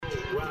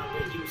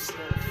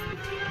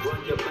Youssef.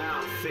 Run your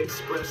mouth,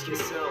 express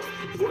yourself,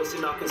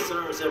 voicing our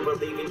concerns and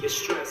relieving your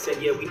stress.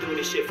 And yeah, we do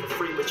this shit for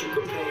free, but you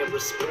can pay and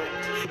respect.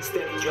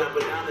 Steady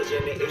dropping knowledge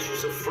and the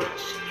issues are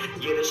fresh.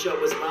 Yeah, the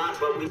show is live,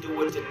 but we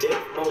do it to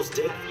death, most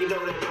deaf. You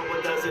know that no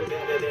one does it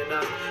better than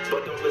us,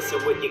 but don't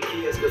listen with your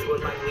kids, cause we're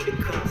likely to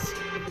cuss.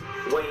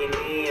 Weighing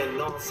in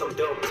on some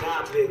dope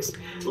topics.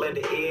 Lend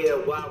an ear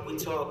while we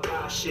talk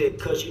our shit,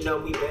 cause you know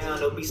we bound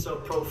to be so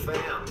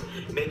profound.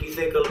 Make you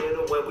think a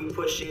little when we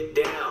push it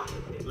down.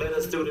 Let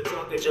us do the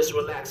talking, just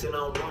relax and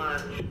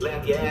unwind.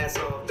 Laugh your ass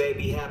off,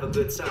 baby, have a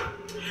good time.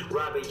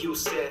 Robert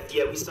Youssef,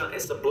 yeah, we something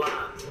sublime.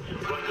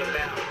 Run your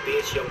mouth,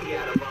 bitch, yo, we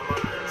out of our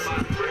minds.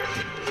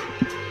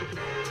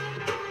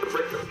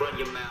 Run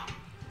your mouth.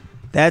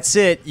 That's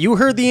it. You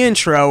heard the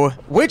intro,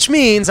 which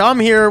means I'm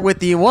here with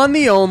the one,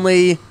 the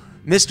only,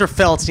 Mr.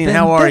 Feldstein.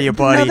 How are you,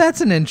 buddy? No, that's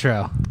an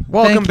intro.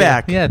 Welcome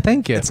back. Yeah,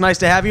 thank you. It's nice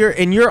to have you here.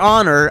 In your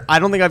honor, I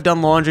don't think I've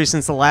done laundry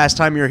since the last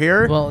time you're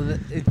here. Well,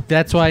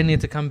 that's why I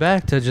need to come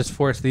back, to just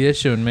force the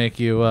issue and make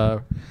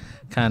you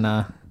kind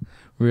of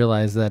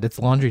realize that it's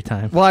laundry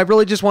time. Well, I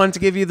really just wanted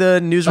to give you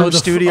the newsroom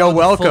studio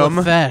welcome. The full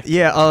effect.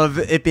 Yeah, of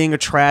it being a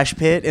trash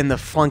pit and the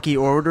funky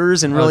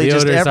odors and really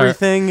just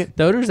everything.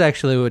 The odors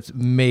actually would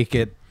make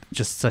it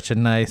just such a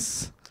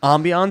nice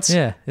ambiance.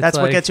 Yeah, that's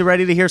what gets you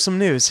ready to hear some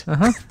news.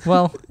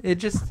 Well, it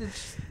just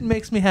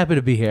makes me happy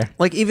to be here.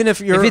 Like, even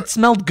if it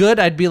smelled good,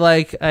 I'd be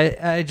like,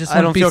 I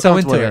don't feel so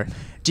into it.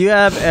 Do you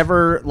have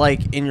ever,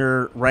 like, in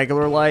your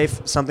regular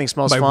life, something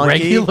smells funky? My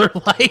regular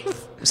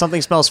life?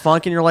 Something smells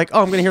funky and you're like,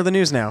 oh, I'm going to hear the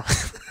news now.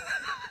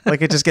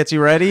 Like, it just gets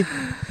you ready?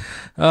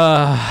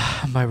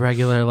 My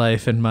regular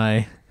life and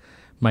my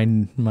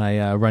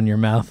run your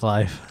mouth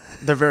life.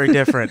 They're very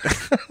different.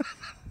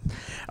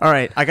 All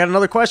right, I got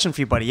another question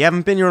for you, buddy. You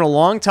haven't been here in a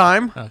long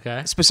time.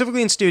 Okay.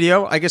 Specifically in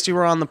studio. I guess you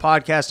were on the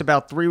podcast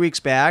about 3 weeks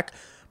back.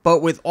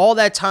 But with all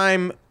that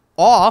time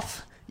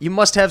off, you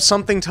must have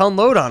something to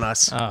unload on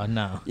us. Oh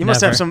no. You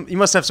must have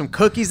some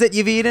cookies that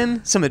you've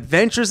eaten, some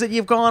adventures that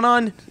you've gone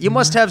on. You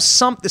must have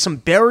some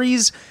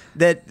berries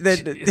that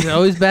It's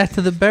always back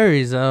to the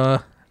berries.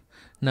 No,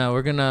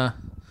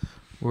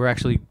 we're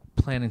actually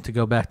planning to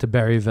go back to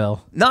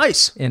Berryville.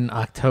 Nice. In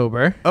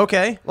October.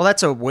 Okay. Well,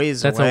 that's a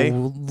ways away. That's a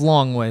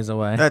long ways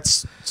away.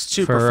 That's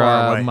super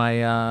far away.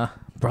 My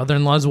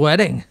brother-in-law's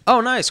wedding.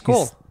 Oh, nice.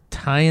 Cool. He's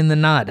tying the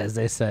knot, as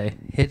they say.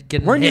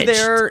 Weren't hitched. You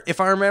there,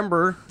 if I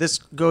remember, this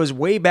goes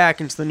way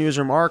back into the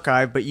newsroom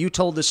archive, but you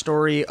told the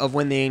story of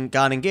when they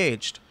got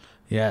engaged.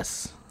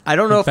 Yes. I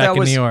don't know if that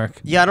was in New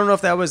York. Yeah, I don't know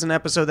if that was an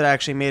episode that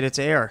actually made it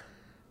to air.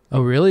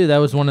 Oh, really? That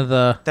was one of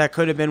the... That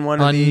could have been one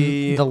of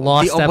the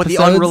lost episodes?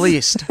 The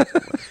unreleased.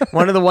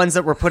 One of the ones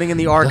that we're putting in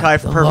the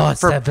archive for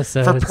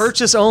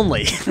purchase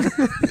only.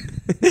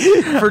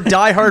 For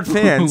diehard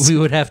fans. We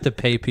would have to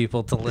pay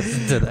people to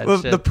listen to that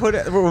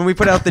shit. When we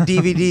put out the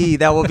DVD,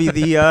 that will be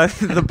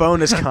the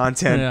bonus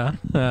content.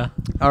 Yeah.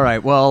 All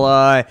right.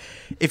 Well,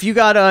 if you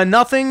got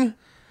nothing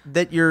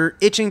that you're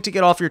itching to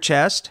get off your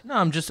chest. No,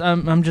 I'm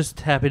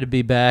just happy to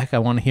be back. I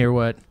want to hear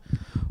what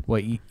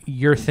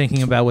you're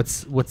thinking about,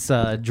 what's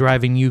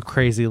driving you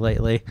crazy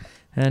lately.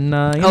 And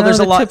there's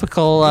a lot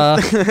typical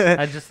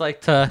I just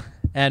like to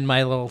add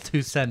my little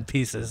 2-cent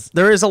pieces.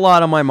 There is a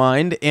lot on my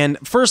mind, and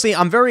firstly,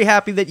 I'm very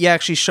happy that you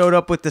actually showed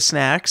up with the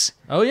snacks.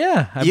 Oh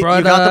yeah, you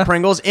got the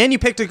Pringles, and you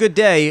picked a good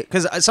day,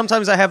 because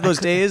sometimes I have those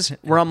days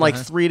where I'm like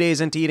 3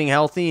 days into eating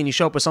healthy, and you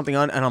show up with something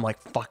on, and I'm like,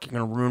 fuck, you're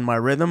gonna ruin my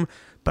rhythm.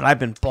 But I've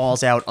been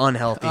balls out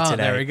unhealthy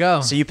today. There we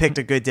go. So you picked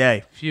a good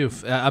day. Phew,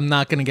 I'm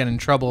not gonna get in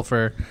trouble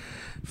for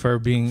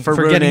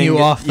getting you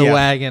off the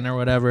wagon or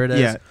whatever it is.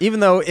 Yeah, even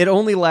though it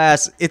only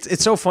lasts,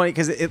 it's so funny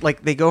because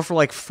they go for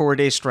like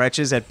 4-day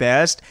stretches at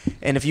best,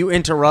 and if you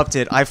interrupt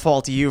it, I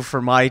fault you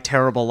for my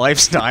terrible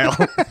lifestyle.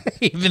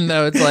 Even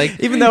though it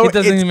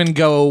doesn't even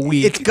go a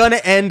week, it's gonna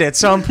end at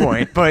some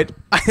point. But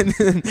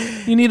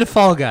you need a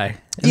fall guy.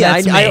 Yeah,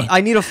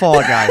 I need a fall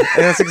guy.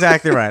 That's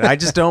exactly right. I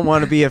just don't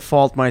want to be at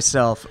fault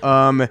myself.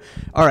 All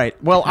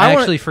right. Well, I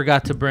actually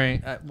forgot to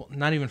bring.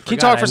 Not even. Can you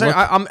talk for a second?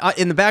 I'm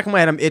in the back of my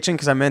head. I'm itching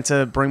because I meant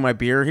to bring my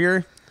beer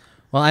here.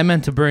 Well, I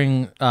meant to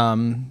bring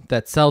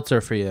that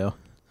seltzer for you.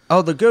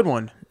 Oh, the good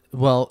one.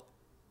 Well,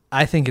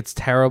 I think it's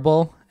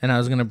terrible, and I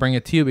was going to bring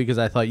it to you because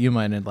I thought you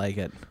might like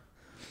it.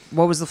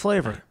 What was the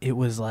flavor? It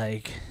was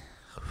like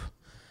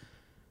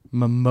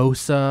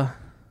mimosa.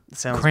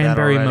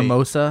 Cranberry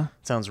mimosa.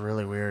 Sounds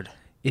really weird.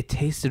 It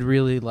tasted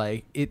really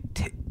like it.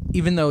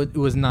 Even though it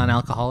was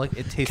non-alcoholic,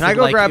 it tasted like.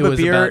 Can I go grab a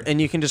beer and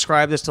you can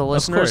describe this to the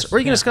listeners, or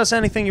you can discuss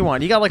anything you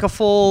want? You got like a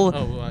full.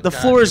 The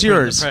floor is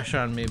yours. The pressure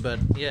on me, but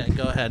yeah,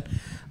 go ahead.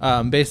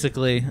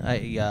 Basically,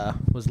 I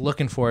was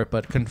looking for it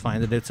but couldn't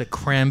find it. It's a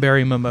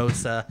cranberry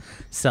mimosa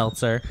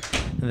seltzer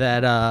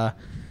that,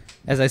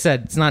 as I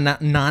said, it's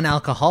not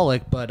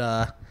non-alcoholic,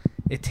 but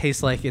it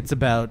tastes like it's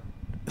about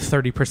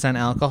 30%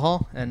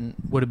 alcohol and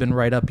would have been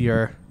right up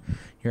your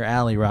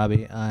alley,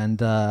 Robbie.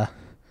 And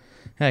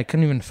I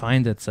couldn't even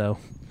find it, so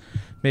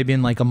maybe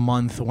in like a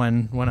month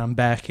when I'm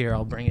back here,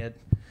 I'll bring it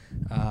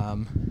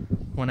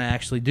when I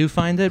actually do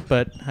find it.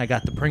 But I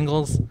got the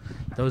Pringles.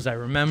 Those I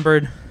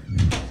remembered.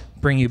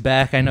 bring you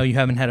back. I know you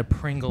haven't had a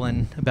Pringle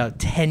in about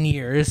 10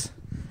 years.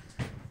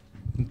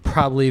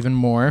 Probably even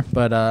more,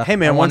 but hey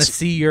man, I want to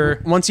see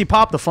your. Once you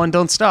pop, the fun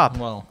don't stop.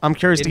 Well, I'm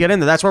curious to get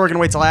into. That's why we're gonna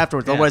wait till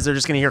afterwards. Yeah. Otherwise, they're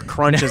just gonna hear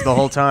crunches the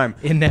whole time.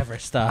 It never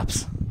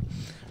stops.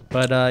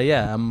 But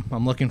yeah,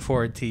 I'm looking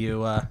forward to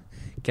you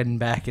getting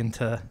back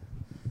into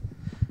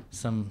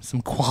some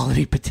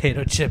quality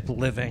potato chip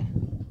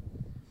living.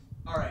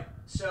 All right,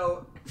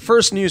 so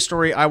first news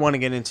story I want to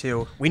get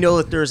into. We know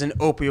that there's an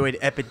opioid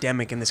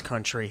epidemic in this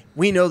country.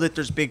 We know that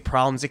there's big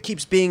problems. It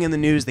keeps being in the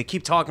news. They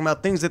keep talking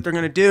about things that they're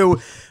going to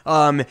do.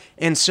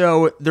 And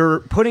so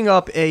they're putting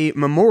up a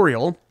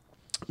memorial.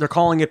 They're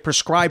calling it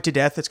Prescribed to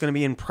Death. It's going to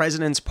be in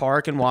President's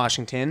Park in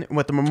Washington. And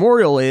what the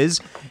memorial is,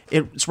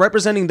 it's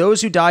representing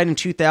those who died in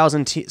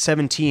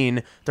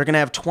 2017. They're going to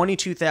have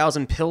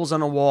 22,000 pills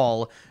on a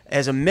wall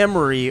as a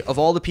memory of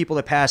all the people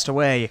that passed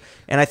away.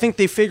 And I think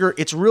they figure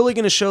it's really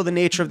going to show the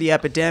nature of the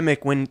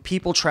epidemic when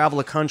people travel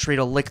a country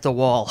to lick the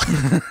wall.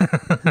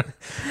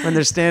 When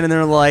they're standing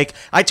there like,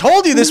 I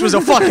told you this was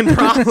a fucking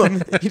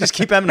problem. You just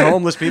keep having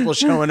homeless people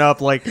showing up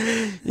like,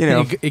 you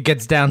know. It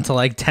gets down to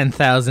like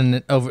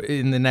 10,000 over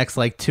in the next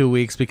like 2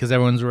 weeks because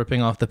everyone's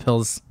ripping off the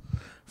pills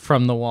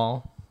from the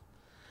wall.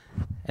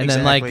 And Exactly.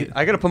 then like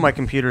I got to put my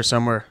computer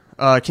somewhere.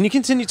 Can you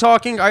continue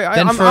talking?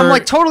 I'm for-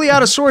 like totally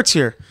out of sorts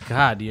here.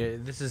 God,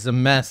 this is a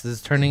mess. This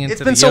is turning into.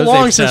 It's been the so Yosef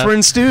long since show. we're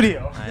in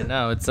studio. I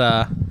know it's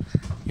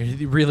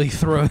you're really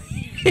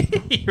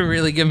you're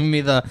really giving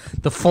me the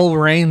full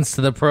reins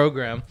to the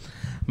program.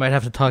 Might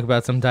have to talk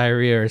about some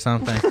diarrhea or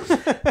something.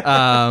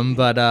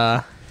 But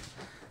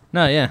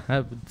no,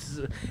 yeah.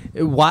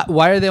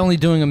 Why are they only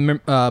doing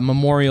a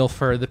memorial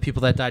for the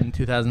people that died in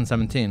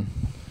 2017?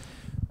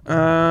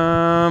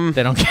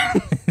 They don't care.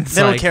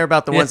 They don't care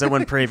about the ones that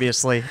went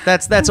previously.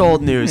 That's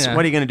old news. Yeah.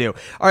 What are you going to do?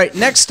 All right,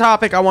 next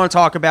topic I want to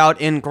talk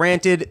about, and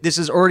granted, this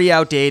is already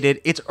outdated.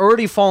 It's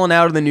already fallen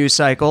out of the news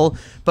cycle,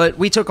 but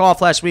we took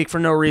off last week for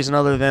no reason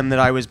other than that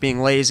I was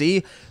being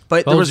lazy.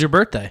 But Well, it was your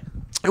birthday.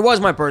 It was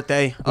my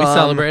birthday. We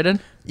celebrated.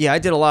 Yeah, I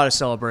did a lot of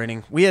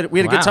celebrating. We had a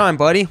Wow. good time,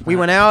 buddy. We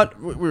went out.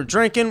 We were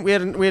drinking. We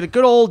had a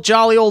good old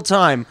jolly old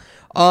time.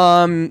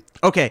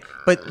 Okay,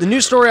 but the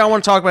news story I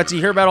want to talk about. Do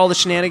you hear about all the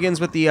shenanigans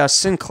with the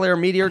Sinclair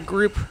Media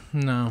Group?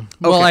 No.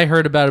 Well, Okay. I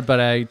heard about it, but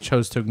I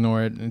chose to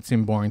ignore it. It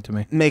seemed boring to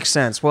me. Makes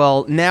sense.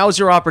 Well, now's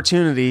your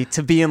opportunity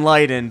to be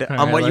enlightened on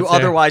right, what you let's hear.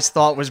 otherwise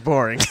thought was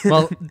boring.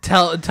 Well,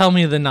 tell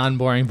me the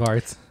non-boring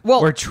parts. Well,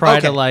 or try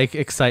okay. to like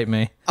excite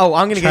me. Oh,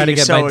 I'm gonna Try get to you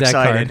get so my deck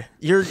excited.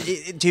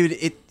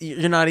 card.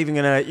 You're not even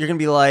gonna. You're gonna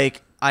be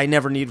like, I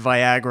never need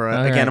Viagra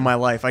All again right. in my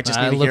life. I just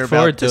I need to look hear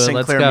forward about to the it.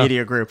 Let's Sinclair go.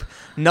 Media Group.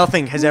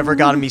 Nothing has ever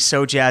gotten me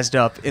so jazzed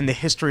up in the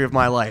history of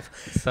my life.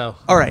 So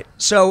All right,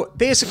 so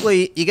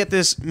basically, you get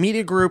this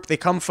media group. They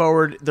come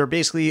forward. They're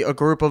basically a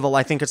group of,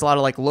 I think it's a lot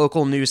of like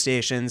local news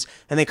stations,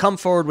 and they come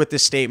forward with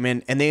this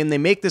statement, and then they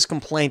make this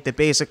complaint that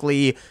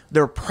basically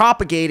they're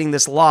propagating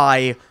this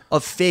lie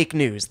of fake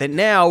news. That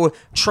now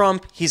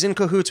Trump, he's in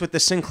cahoots with the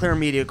Sinclair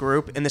Media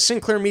Group, and the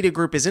Sinclair Media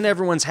Group is in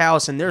everyone's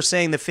house, and they're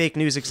saying that fake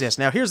news exists.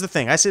 Now, here's the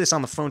thing. I say this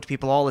on the phone to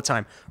people all the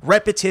time.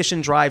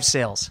 Repetition drives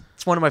sales.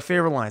 It's one of my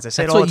favorite lines. I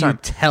say that's it all what the time. you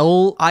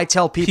tell I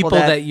tell people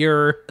that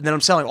you're. that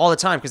I'm selling all the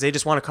time because they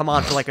just want to come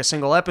on for like a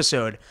single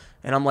episode.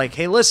 And I'm like,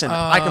 hey, listen,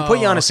 I can put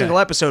you on a okay. single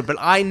episode, but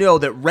I know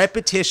that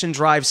repetition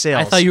drives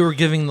sales. I thought you were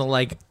giving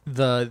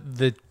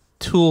the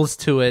tools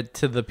to it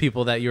to the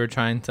people that you were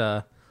trying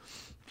to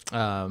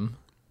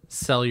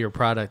sell your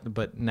product,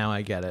 but now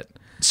I get it.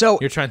 So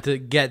You're trying to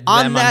get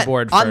them on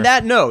board. On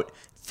that note,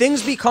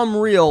 things become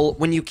real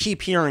when you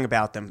keep hearing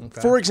about them.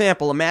 Okay. For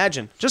example,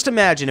 imagine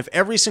if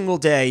every single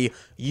day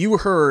you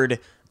heard,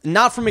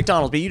 not from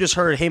McDonald's, but you just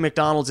heard, hey,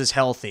 McDonald's is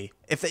healthy.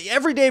 If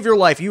every day of your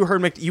life you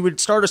heard, you would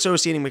start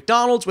associating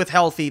McDonald's with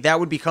healthy, that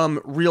would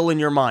become real in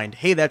your mind.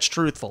 Hey, that's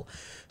truthful.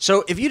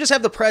 So if you just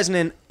have the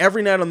president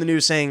every night on the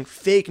news saying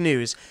fake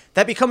news,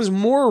 that becomes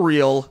more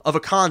real of a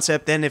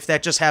concept than if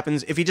that just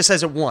happens, if he just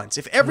says it once.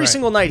 If every Right.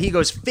 single night he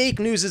goes, fake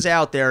news is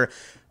out there,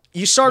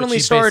 you suddenly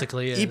Which he start.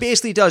 basically He is.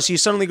 basically does. So you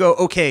suddenly go,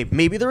 okay,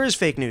 maybe there is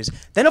fake news.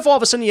 Then if all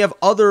of a sudden you have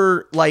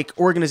other like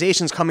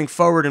organizations coming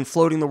forward and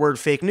floating the word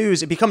fake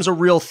news, it becomes a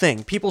real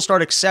thing. People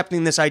start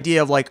accepting this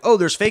idea of like, oh,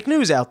 there's fake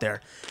news out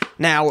there.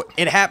 Now,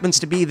 it happens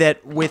to be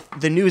that with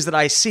the news that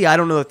I see, I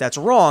don't know if that's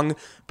wrong,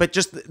 but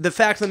just the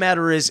fact of the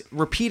matter is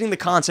repeating the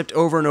concept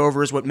over and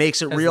over is what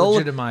makes it Has real.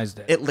 legitimized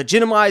it. It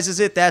legitimizes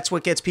it. That's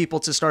what gets people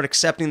to start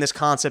accepting this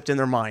concept in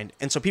their mind.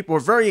 And so people were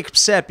very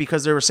upset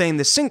because they were saying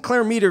the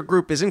Sinclair Media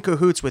Group is in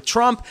cahoots with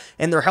Trump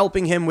and they're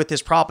helping him with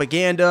his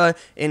propaganda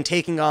and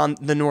taking on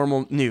the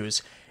normal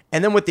news.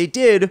 And then what they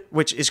did,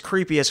 which is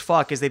creepy as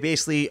fuck, is they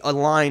basically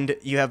aligned,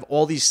 you have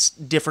all these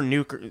different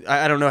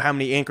I don't know how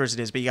many anchors it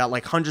is, but you got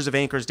like hundreds of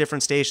anchors,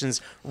 different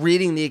stations,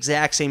 reading the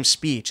exact same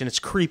speech. And it's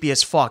creepy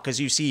as fuck because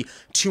you see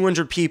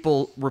 200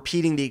 people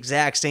repeating the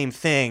exact same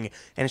thing,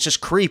 and it's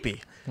just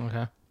creepy.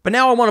 Okay. But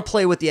now I want to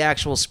play what the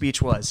actual speech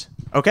was.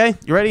 Okay?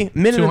 You ready?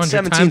 Minute and 200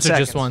 17 times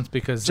seconds. or just once?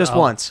 Because Just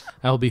once.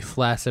 I'll be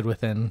flaccid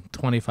within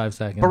 25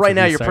 seconds. But right if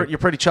now you you're start. you're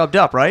pretty chubbed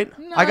up, right?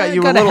 I got I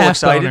you got a a little half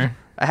excited. boner.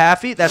 A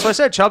halfie? That's what I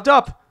said, chubbed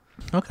up.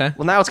 Okay.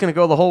 Well, now it's going to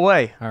go the whole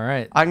way. All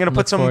right. I'm going to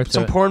put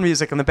some porn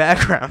music in the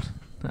background.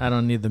 I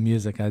don't need the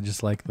music. I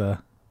just like the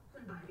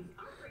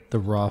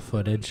raw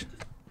footage.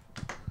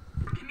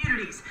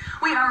 Communities.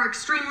 We are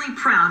extremely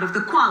proud of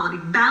the quality,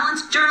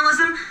 balanced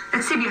journalism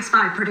that CBS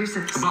 5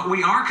 produces. But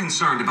we are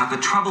concerned about the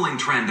troubling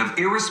trend of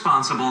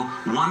irresponsible,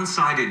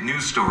 one-sided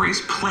news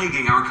stories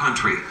plaguing our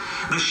country.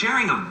 The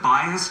sharing of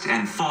biased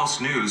and false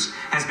news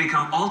has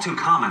become all too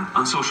common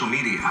on social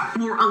media.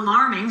 More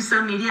alarming,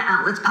 some media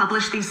outlets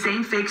publish these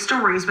same fake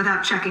stories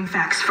without checking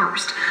facts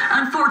first.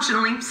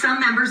 Unfortunately, some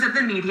members of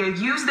the media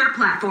use their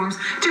platforms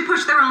to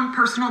push their own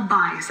personal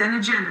bias and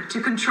agenda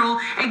to control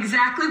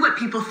exactly what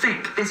people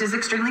think. This is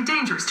extremely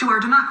dangerous to our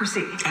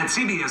democracy. At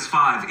CBS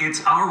 5,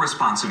 it's our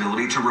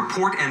responsibility to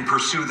report and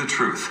pursue the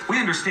truth. We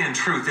understand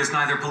truth is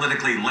neither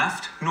politically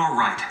left nor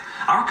right.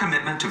 Our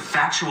commitment to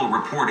factual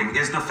reporting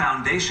is the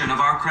foundation of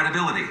our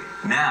credibility,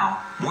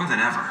 now more than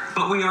ever.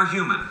 But we are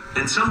human,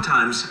 and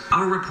sometimes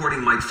our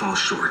reporting might fall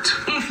short.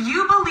 If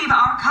you believe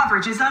our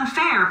coverage is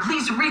unfair,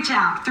 please reach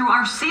out through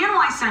our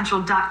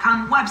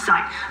CNYCentral.com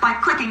website by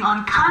clicking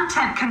on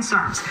Content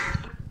Concerns.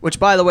 Which,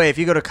 by the way, if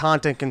you go to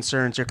Content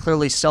Concerns, you're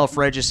clearly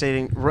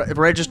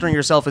registering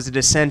yourself as a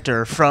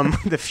dissenter from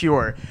the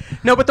Fuhrer.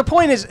 No, but the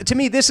point is, to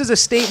me, this is a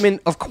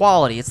statement of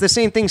quality. It's the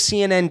same thing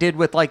CNN did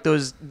with like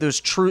those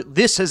true.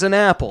 This is an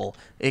apple.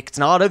 It's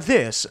not a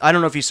this. I don't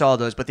know if you saw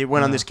those, but they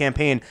went on this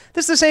campaign.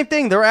 This is the same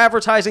thing. They're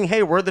advertising,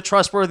 hey, we're the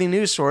trustworthy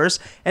news source.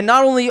 And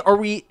not only are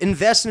we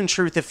invested in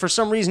truth, if for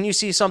some reason you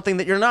see something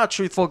that you're not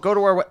truthful, go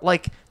to our,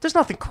 like, there's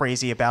nothing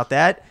crazy about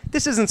that.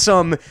 This isn't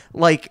some,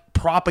 like,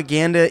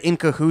 propaganda in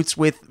cahoots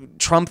with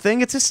Trump thing.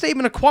 It's a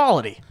statement of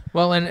quality.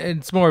 Well, and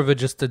it's more of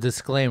just a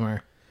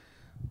disclaimer.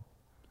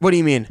 What do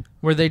you mean?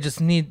 Where they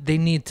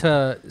need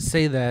to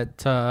say that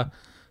to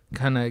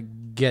kind of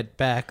get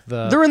back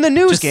the... They're in the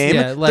news game.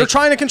 Yeah, like, they're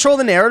trying to control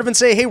the narrative and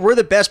say, hey, we're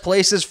the best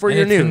places for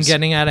your news. It's been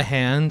getting out of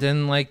hand,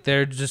 and like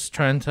they're just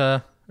trying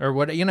to... Or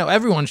what,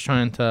 everyone's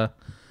trying to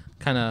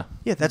kind of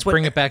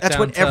bring it back down. That's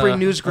what every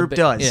news group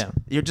does. Yeah.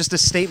 You're just a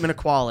statement of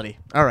quality.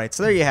 All right,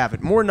 so there you have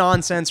it. More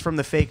nonsense from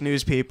the fake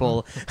news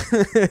people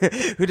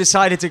who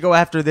decided to go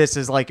after this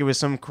as like it was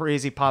some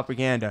crazy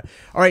propaganda.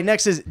 All right,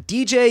 next is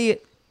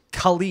DJ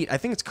Khalid. I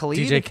think it's Khalid.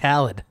 DJ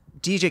Khaled.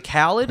 DJ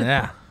Khaled?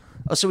 Yeah.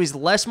 Oh, so he's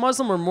less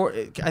Muslim or more?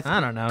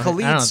 I don't know.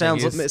 Khalid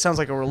sounds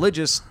like a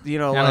religious, I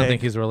don't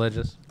think he's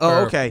religious.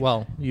 Oh, okay.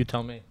 Well, you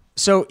tell me.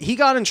 So he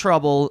got in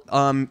trouble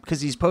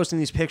because he's posting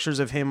these pictures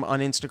of him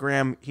on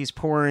Instagram. He's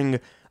pouring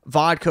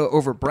vodka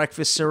over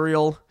breakfast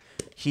cereal.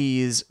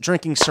 He's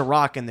drinking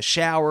Ciroc in the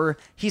shower.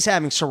 He's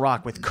having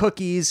Ciroc with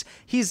cookies.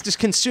 He's just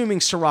consuming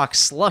Ciroc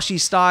slushy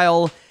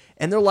style.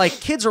 And they're like,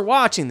 kids are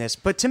watching this.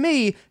 But to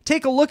me,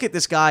 take a look at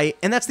this guy,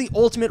 and that's the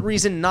ultimate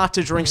reason not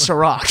to drink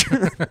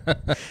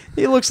Ciroc.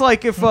 He looks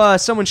like if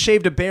someone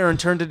shaved a bear and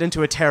turned it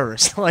into a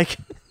terrorist. Like,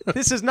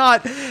 this is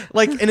not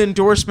like an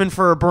endorsement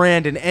for a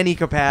brand in any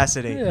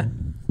capacity. Yeah.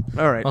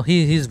 All right. Well,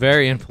 he's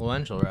very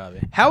influential,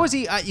 Robbie. How is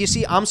he? You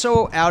see, I'm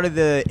so out of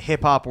the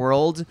hip-hop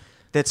world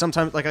that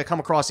sometimes, like, I come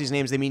across these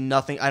names, they mean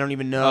nothing. I don't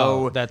even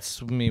know. Oh,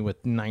 that's me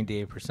with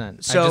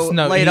 98%. So,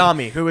 lay it on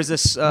me. Who is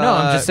this? No,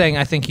 I'm just saying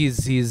I think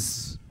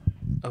he's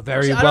a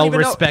very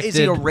well-respected... Is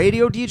he a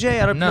radio DJ?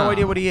 I have no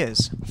idea what he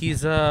is.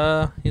 He's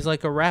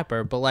like a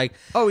rapper, but like...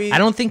 I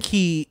don't think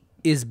he's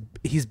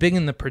big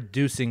in the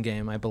producing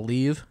game, I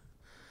believe.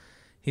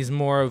 He's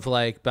more of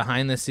like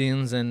behind the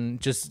scenes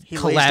and just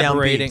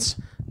collaborating.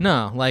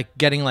 No, like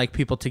getting like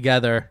people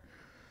together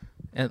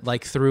and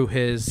like through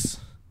his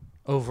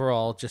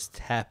overall just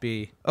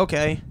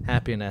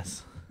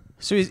happiness.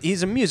 So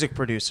he's a music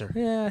producer.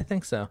 Yeah, I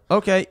think so.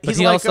 Okay. But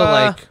he also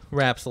like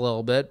raps a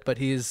little bit, but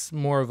he's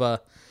more of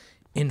a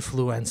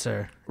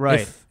influencer.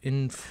 Right.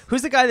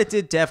 Who's the guy that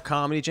did Def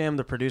Comedy Jam,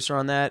 the producer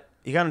on that?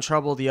 He got in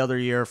trouble the other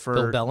year for...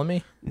 Bill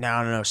Bellamy?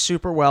 No.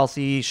 Super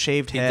wealthy,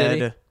 shaved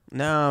head.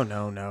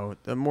 No.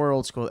 The more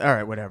old school. All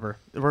right, whatever.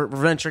 We're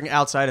venturing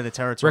outside of the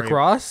territory. Rick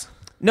Ross?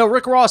 No,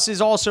 Rick Ross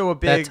is also a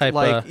big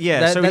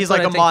so he's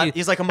like a modern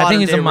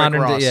day Rick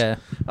Ross. Yeah.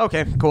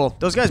 Okay, cool.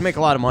 Those guys make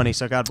a lot of money,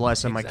 so God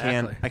bless them.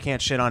 Exactly. I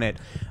can't shit on it.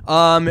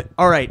 All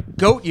right,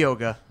 Goat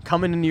Yoga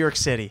coming to New York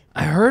City.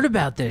 I heard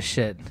about this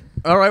shit.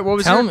 All right, what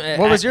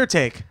was your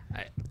take?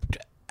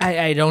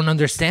 I don't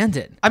understand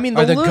it. I mean,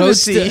 the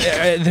lunacy.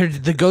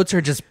 The goats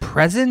are just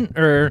present,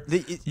 or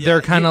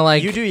they're kind of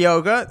like... You do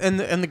yoga, and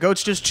the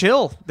goats just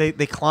chill. They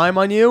climb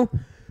on you.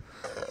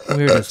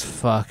 Weird as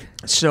fuck.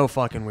 So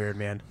fucking weird,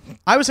 man.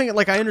 I was thinking,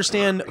 like, I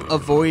understand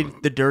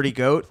avoid the dirty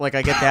goat. Like,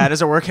 I get that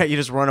as a workout. You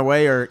just run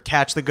away or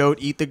catch the goat,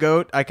 eat the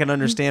goat. I can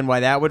understand why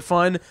that would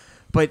fun.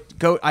 But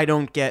goat, I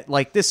don't get.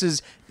 Like, this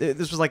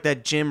was like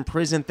that gym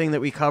prison thing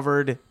that we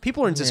covered.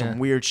 People are into some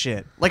weird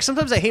shit. Like,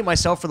 sometimes I hate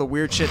myself for the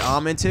weird shit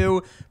I'm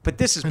into, but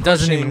this is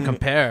doesn't even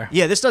compare.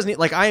 Yeah, this doesn't,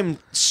 like, I am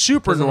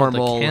super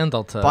normal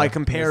by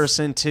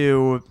comparison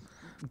to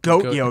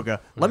goat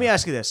yoga. Let me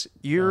ask you this.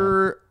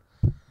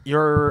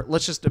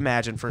 Let's just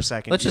imagine for a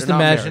second. Let's just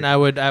imagine I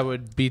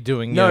would be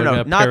doing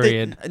yoga, not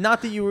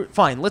that you were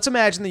fine. Let's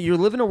imagine that you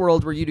live in a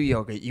world where you do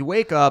yoga. You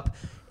wake up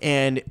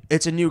and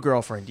it's a new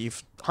girlfriend.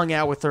 You've hung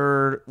out with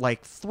her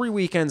like 3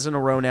 weekends in a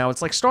row now.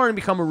 It's like starting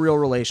to become a real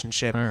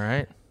relationship. All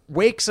right.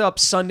 Wakes up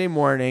Sunday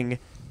morning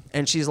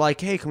and she's like,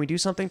 hey, can we do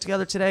something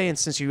together today? And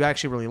since you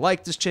actually really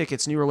like this chick,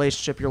 it's a new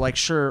relationship, you're like,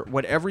 sure,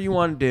 whatever you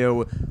want to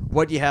do,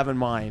 what do you have in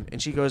mind?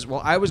 And she goes, well,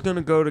 I was going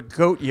to go to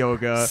goat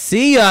yoga.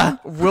 See ya.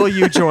 Will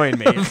you join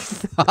me?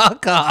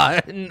 Fuck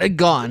on.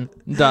 Gone.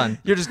 Done.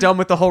 You're just done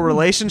with the whole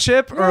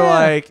relationship? Or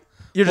like,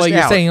 you're just Well, you're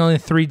out? saying only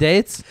 3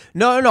 dates?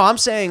 No, I'm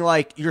saying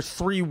like you're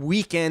 3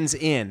 weekends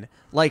in.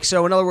 Like,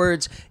 so in other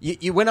words,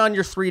 you went on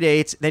your 3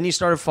 dates, then you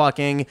started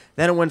fucking,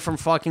 then it went from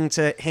fucking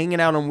to hanging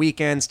out on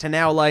weekends to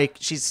now like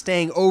she's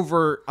staying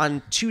over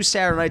on 2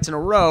 Saturday nights in a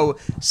row.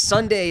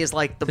 Sunday is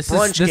like the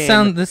brunch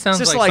game. This sounds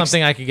like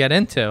something I could get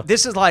into.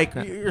 This is like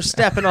you're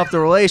stepping up the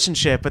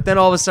relationship, but then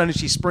all of a sudden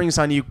she springs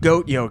on you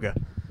goat yoga.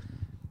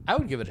 I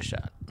would give it a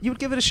shot. You would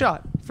give it a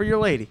shot for your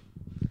lady.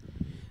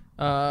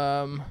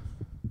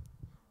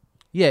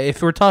 Yeah,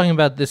 if we're talking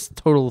about this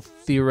total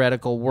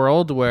theoretical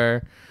world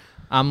where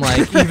I'm like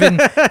even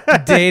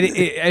dating,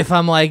 if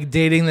I'm like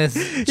dating this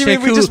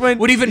chick who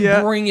would even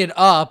bring it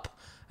up,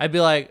 I'd be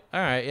like, all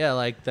right, yeah,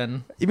 like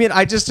then. You mean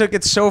I just took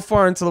it so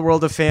far into the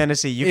world of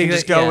fantasy? You can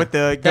just go with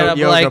the goat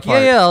yoga like,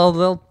 part. Yeah,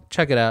 they'll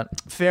check it out.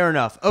 Fair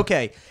enough.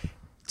 Okay.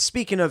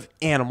 Speaking of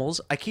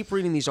animals, I keep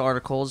reading these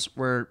articles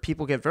where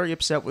people get very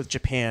upset with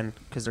Japan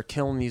because they're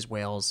killing these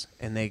whales,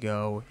 and they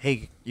go,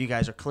 hey, you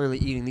guys are clearly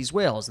eating these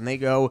whales. And they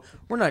go,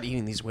 we're not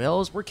eating these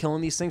whales. We're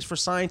killing these things for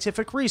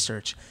scientific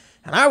research.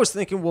 And I was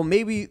thinking, well,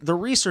 maybe they're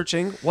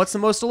researching what's the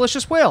most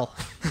delicious whale.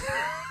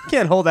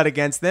 Can't hold that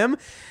against them.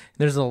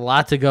 There's a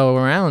lot to go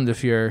around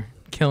if you're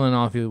killing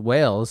off your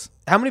whales.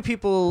 How many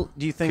people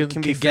do you think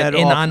can be get fed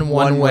in off on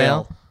one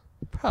whale?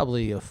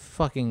 Probably a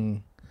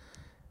fucking...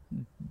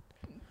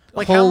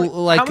 Like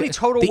whole, how many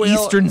total the whale...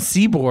 eastern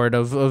seaboard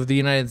of the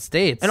United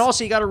States. And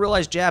also, you got to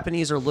realize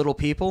Japanese are little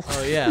people.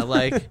 Oh yeah,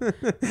 like,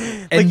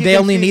 and you they can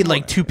only feed need more.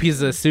 like 2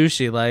 pieces of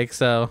sushi, like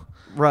so.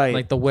 Right.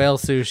 Like the whale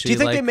sushi. Do you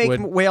think like, they make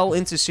would, whale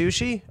into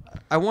sushi?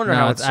 I wonder no,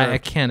 how it's, I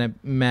can't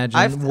imagine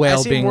I've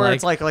whale seen being where like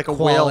it's like a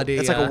quality, whale.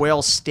 It's like a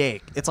whale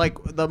steak. It's like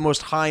the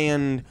most high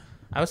end.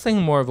 I was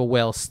thinking more of a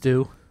whale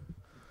stew.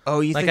 Oh,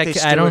 you Like think I they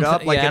ca- I stew don't it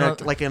up thi- like yeah, I in a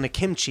don't- like in a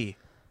kimchi?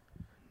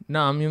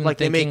 No, I'm even Like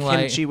they make thinking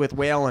kimchi with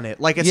whale in it.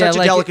 Like it's Yeah, such a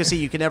like- delicacy,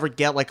 you can never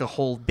get like a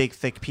whole big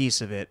thick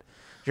piece of it.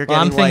 You're Well,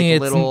 I'm getting thinking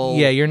like it's little.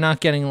 yeah. You're not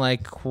getting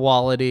like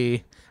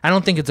quality. I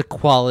don't think it's a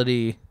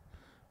quality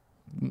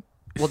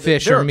well,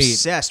 fish they're or meat.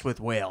 obsessed with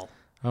whale.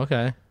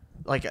 Okay.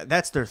 Like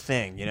that's their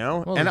thing, you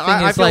know. Well, and the thing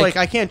I is, feel like, like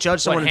I can't judge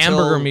someone What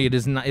hamburger until meat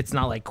is not. It's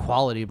not like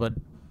quality, but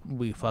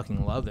we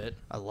fucking love it.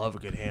 I love a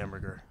good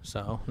hamburger.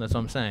 So that's what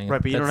I'm saying. Right,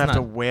 but you don't That's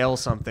have to not- whale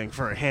something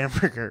for a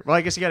hamburger. Well,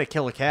 I guess you got to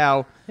kill a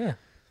cow. Yeah.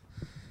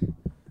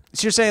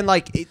 So you're saying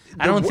like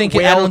I don't think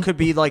whale could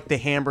be like the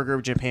hamburger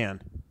of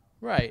Japan.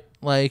 Right.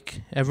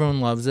 Like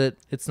everyone loves it.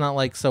 It's not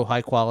like so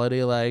high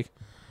quality. Like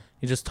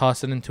you just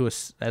toss it into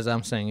as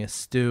I'm saying, a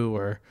stew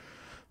or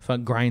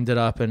grind it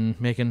up and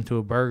make it into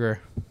a burger.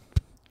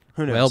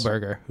 Who knows? Whale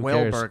burger. Who Whale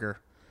cares? burger.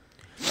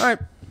 All right.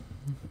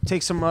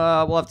 Take some.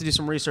 We'll have to do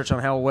some research on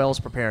how a whale's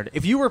prepared.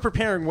 If you were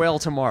preparing whale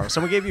tomorrow,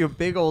 someone gave you a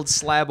big old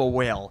slab of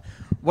whale.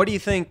 What do you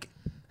think?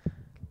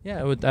 Yeah,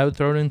 I would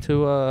throw it into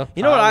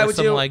You know what I with would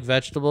some, do? like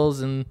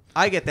vegetables and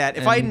I get that.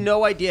 If I had And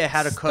no idea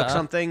how to cook stuff.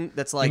 something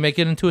that's you like make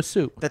it into a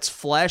soup. that's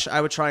flesh, I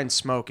would try and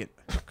smoke it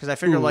because I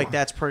figure Ooh. like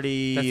that's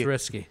pretty. That's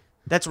risky.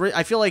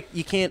 I feel like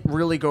you can't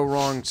really go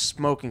wrong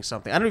smoking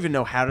something. I don't even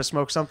know how to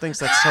smoke something,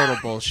 so that's total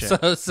bullshit.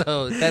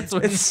 So that's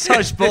what It's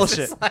such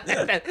bullshit.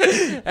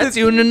 That's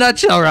you in a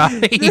nutshell,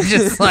 Robbie. You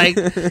just like,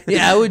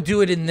 yeah, I would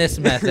do it in this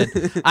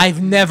method.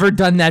 I've never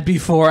done that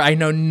before. I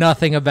know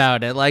nothing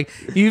about it. Like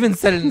you even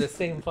said it in the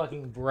same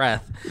fucking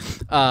breath.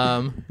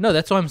 No,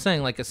 that's what I'm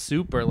saying. Like a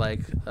soup or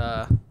like,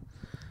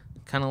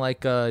 kind of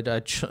like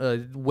a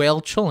whale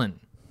chillin'.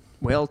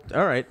 Whale,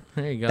 all right.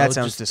 There you go. That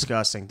sounds Just-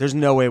 disgusting. There's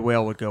no way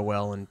whale would go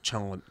well in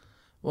chulin.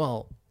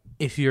 Well,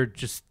 if you're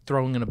just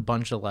throwing in a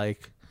bunch of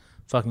like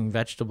fucking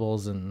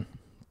vegetables and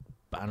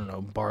I don't know,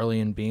 barley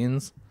and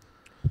beans.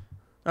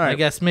 All right. I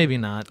guess maybe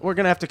not. We're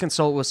going to have to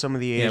consult with some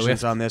of the Yeah, we have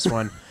Asians to- on this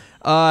one.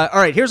 All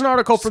right, here's an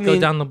article Just from go the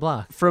down the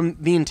block. from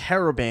the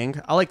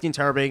Interrobang. I like the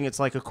Interrobang. It's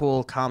like a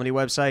cool comedy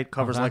website.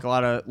 Covers Okay. like a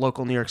lot of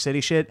local New York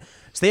City shit.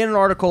 So they had an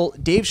article,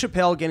 Dave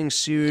Chappelle getting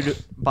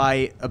sued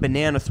by a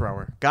banana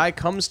thrower. Guy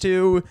comes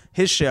to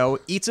his show,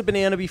 eats a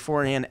banana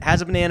beforehand,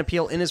 has a banana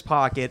peel in his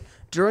pocket.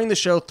 During the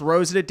show,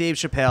 throws it at Dave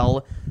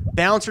Chappelle.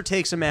 Bouncer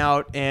takes him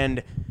out,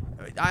 and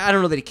I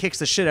don't know that he kicks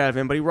the shit out of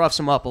him, but he roughs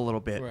him up a little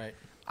bit. Right.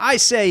 I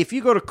say if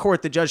you go to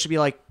court, the judge should be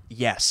like,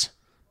 yes,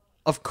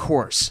 of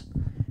course.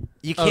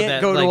 You Oh, can't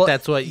that- go like, to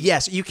that's what-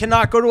 yes, you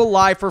cannot go to a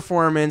live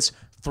performance,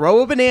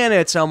 throw a banana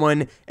at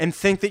someone, and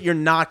think that you're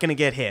not going to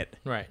get hit.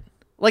 Right.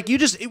 Like you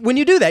just when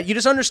you do that, you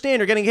just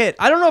understand you're getting hit.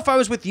 I don't know if I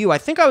was with you. I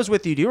think I was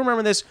with you. Do you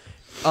remember this?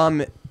 I'm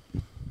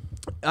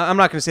not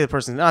going to say the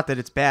person. Not that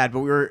it's bad, but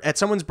we were at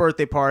someone's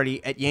birthday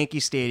party at Yankee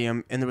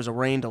Stadium, and there was a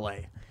rain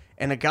delay.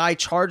 And a guy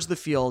charged the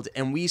field,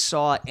 and we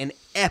saw an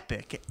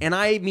epic, and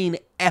I mean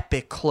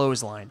epic,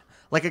 clothesline.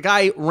 Like a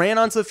guy ran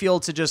onto the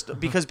field to just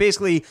because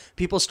basically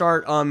people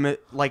start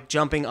like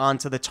jumping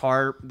onto the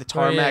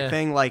tarmac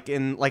thing like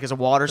as a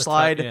water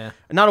slide.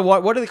 Not a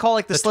what do they call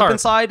like the slip tarp.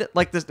 inside?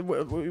 Like this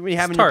we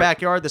have in your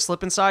backyard, the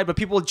slip inside, but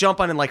people jump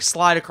on and like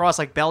slide across,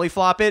 like belly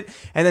flop it,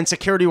 and then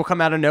security will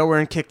come out of nowhere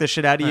and kick the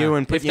shit out of you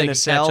and put you in a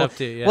cell.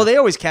 Well, they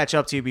always catch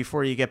up to you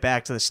before you get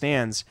back to the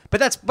stands. But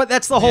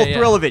that's the whole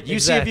thrill of it. You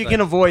see if you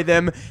can avoid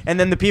them, and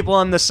then the people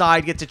on the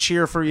side get to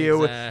cheer for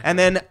you, and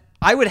then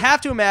I would have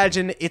to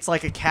imagine it's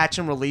like a catch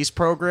and release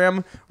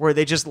program where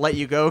they just let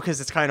you go because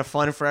it's kind of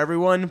fun for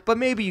everyone. But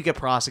maybe you get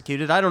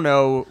prosecuted. I don't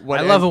know.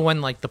 I love it when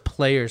like the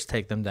players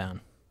take them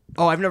down.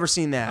 Oh, I've never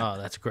seen that. Oh,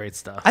 that's great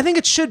stuff. I think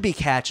it should be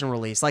catch and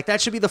release. Like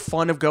that should be the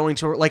fun of going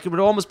to. Like it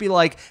would almost be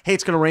like, hey,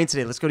 it's gonna rain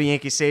today. Let's go to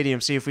Yankee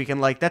Stadium, see if we can.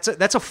 Like that's a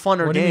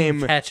funner what do you game.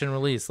 mean catch and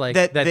release, like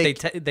that they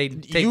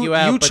take you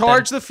out. You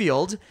charge the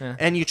field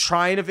and you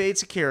try and evade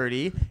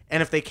security,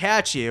 and if they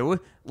catch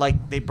you,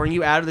 like they bring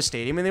you out of the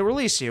stadium and they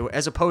release you,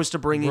 as opposed to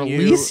bringing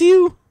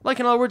you.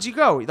 Like in other words, you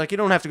go. Like you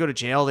don't have to go to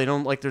jail. They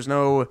don't like. There's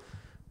no.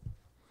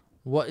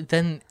 What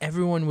then?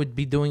 Everyone would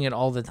be doing it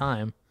all the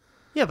time.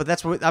 Yeah, but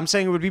that's what I'm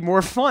saying. It would be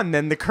more fun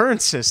than the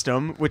current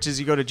system, which is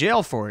you go to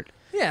jail for it.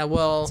 Yeah,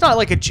 well, it's not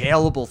like a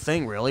jailable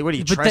thing, really. What are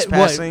you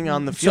trespassing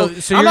on the field?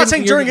 So I'm not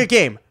saying during a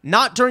game,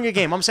 not during a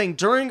game. I'm saying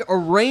during a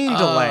rain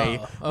delay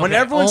when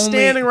everyone's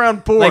standing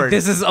around bored. Like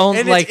this is only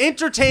and like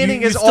it's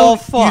entertaining as all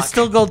fuck. You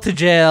still go to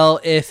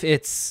jail if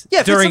it's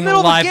if during it's the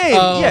middle live. of a game.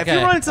 Oh, if you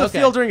run into the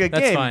field during a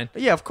game, fine.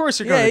 Yeah, of course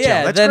you're going to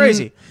jail. That's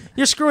crazy.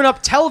 You're screwing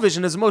up.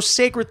 Television is the most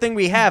sacred thing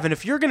we have, and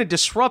if you're going to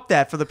disrupt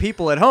that for the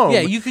people at home,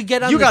 you could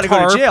get on. You got to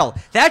go to jail.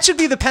 That should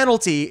be the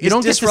penalty. You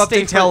don't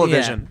disrupting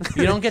television.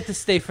 You don't get to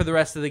stay for the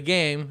rest of the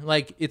game.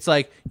 Like it's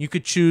like you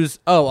could choose.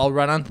 Oh, I'll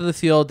run onto the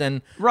field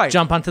and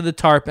jump onto the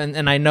tarp,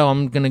 and I know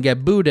I'm going to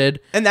get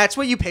booted. And that's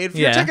what you paid for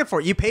your ticket for.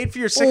 You paid for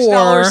your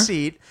 $6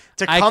 seat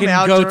to come out. I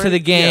can go to the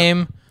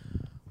game.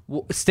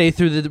 Stay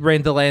through the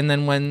rain delay, and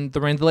then when the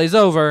rain delay's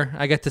over,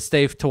 I get to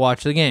stay to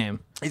watch the game.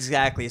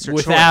 Exactly, it's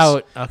your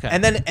choice. Okay,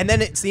 and then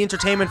it's the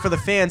entertainment for the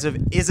fans of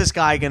is this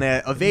guy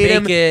gonna evade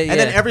him? And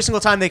then every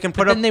single time they can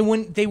put up. Then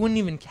they wouldn't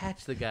even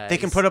catch the guy. They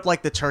can put up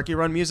like the turkey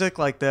run music,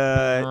 like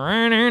the.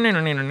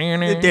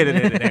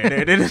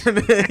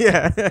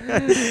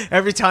 Yeah.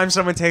 Every time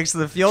someone takes to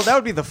the field, that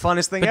would be the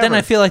funnest thing. But then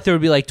I feel like there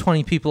would be like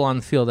 20 people on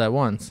the field at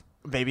once.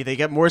 Maybe they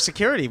get more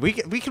security. We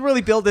could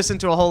really build this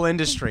into a whole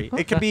industry.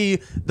 It could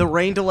be the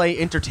rain delay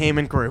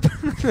entertainment group.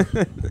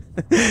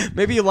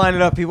 Maybe you line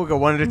it up. People go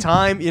one at a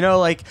time.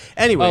 Anyways.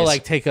 Oh,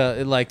 like take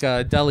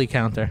a deli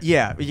counter.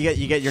 Yeah,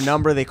 you get your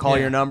number. They call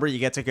your number. You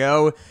get to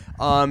go.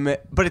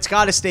 But it's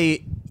got to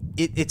stay.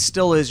 It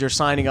still is. You're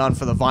signing on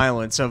for the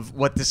violence of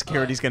what the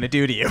security's going to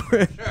do to you.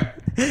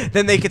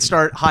 Then they could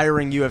start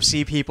hiring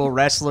UFC people,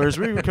 wrestlers.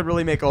 We could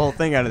really make a whole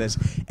thing out of this.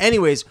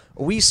 Anyways,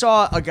 we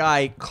saw a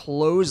guy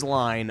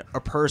clothesline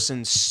a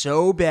person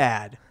so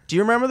bad. Do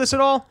you remember this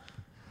at all?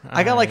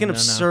 I got like an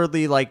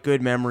absurdly like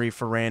good memory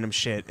for random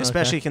shit,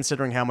 especially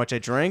considering how much I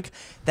drink.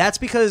 That's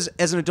because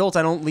as an adult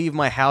I don't leave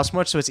my house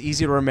much, so it's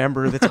easy to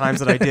remember the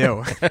times that I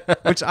do,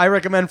 which I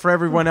recommend for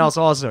everyone else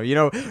also.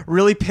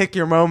 Really pick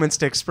your moments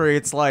to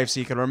experience life so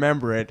you can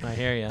remember it. I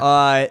hear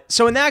you.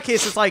 So in that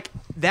case, it's like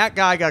that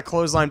guy got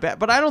clotheslined back,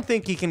 but I don't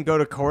think he can go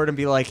to court and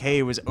be like, "Hey,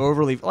 it was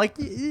overly like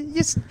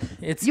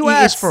you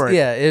asked for it."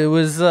 Yeah, it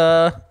was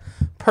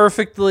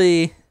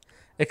perfectly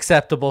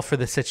acceptable for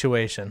the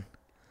situation.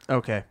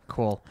 Okay,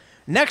 cool.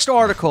 Next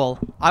article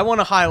I want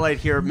to highlight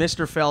here,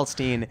 Mr.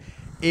 Feldstein,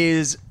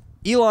 is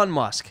Elon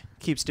Musk.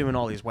 Keeps doing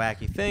all these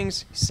wacky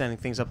things. He's sending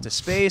things up to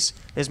space.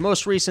 His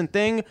most recent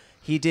thing,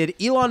 he did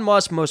Elon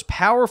Musk's most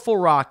powerful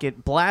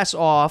rocket blast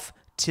off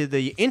to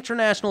the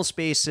International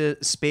Space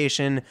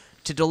Station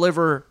to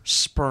deliver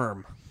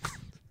sperm.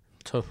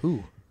 To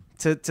who?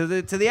 To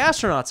the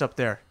astronauts up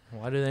there.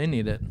 Why do they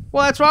need it?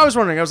 Well, that's what I was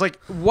wondering. I was like,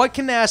 what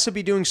can NASA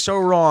be doing so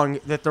wrong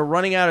that they're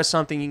running out of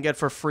something you can get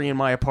for free in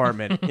my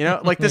apartment?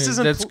 Like this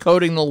isn't... That's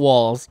coating the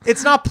walls.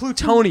 It's not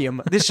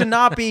plutonium. This should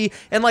not be...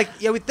 And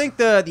we'd think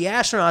the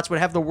astronauts would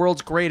have the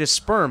world's greatest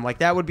sperm. Like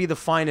that would be the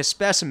finest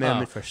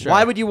specimen. Oh, for sure.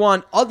 Why would you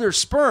want other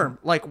sperm?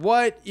 Like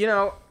what?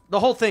 The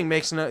whole thing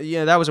makes...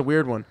 that was a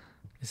weird one.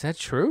 Is that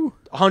true?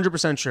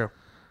 100% true.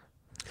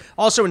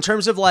 Also, in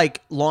terms of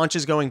like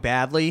launches going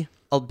badly...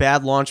 A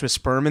bad launch with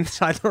sperm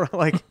inside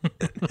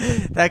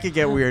that could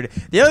get weird.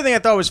 The other thing I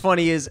thought was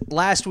funny is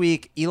last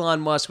week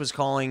Elon Musk was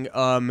called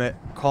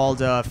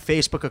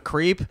Facebook a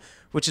creep,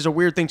 which is a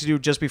weird thing to do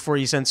just before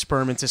you send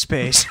sperm into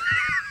space.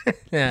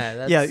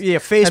 Yeah.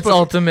 Facebook. That's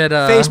ultimate.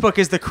 Facebook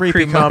is the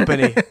creepy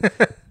company,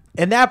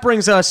 and that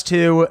brings us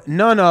to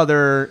none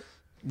other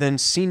than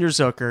Senior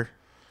Zucker.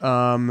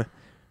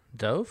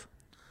 Dove?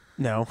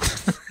 No,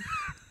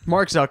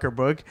 Mark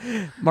Zuckerberg.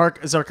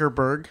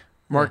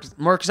 Mark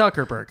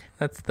Zuckerberg.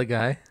 That's the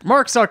guy.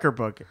 Mark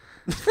Zuckerberg.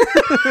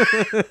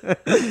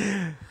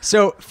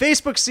 So,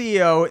 Facebook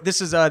CEO, this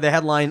is the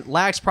headline,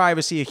 lacks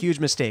privacy, a huge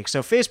mistake.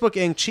 So, Facebook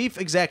Inc. Chief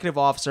Executive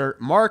Officer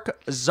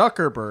Mark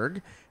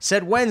Zuckerberg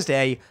said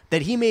Wednesday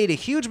that he made a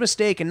huge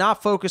mistake in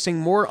not focusing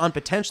more on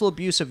potential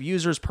abuse of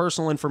users'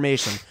 personal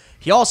information.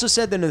 He also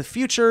said that in the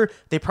future,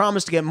 they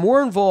promise to get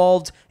more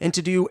involved and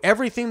to do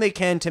everything they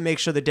can to make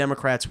sure the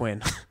Democrats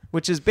win.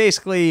 Which is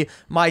basically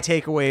my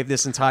takeaway of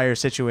this entire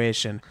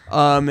situation.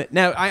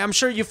 Now, I'm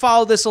sure you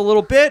follow this a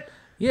little bit.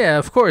 Yeah,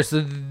 of course.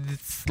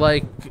 It's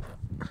like,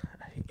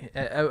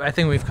 I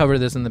think we've covered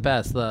this in the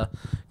past. The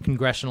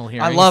congressional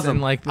hearings. I love them.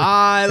 And like,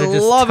 I they're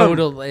just love them.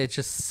 total. It's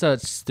just such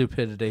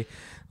stupidity.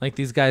 Like,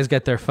 these guys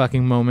get their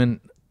fucking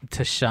moment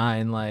to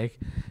shine. Like,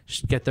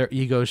 get their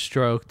ego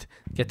stroked.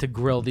 Get to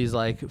grill these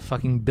like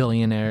fucking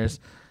billionaires,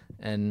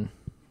 and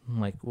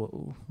I'm like,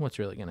 what's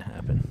really gonna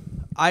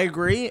happen? I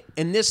agree.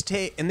 In this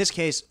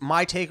case,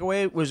 my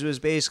takeaway was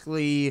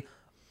basically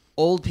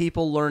old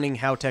people learning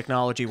how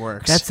technology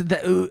works.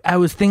 I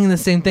was thinking the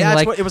same thing. That's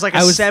like, what it was, like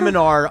a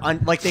seminar on,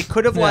 like they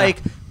could have like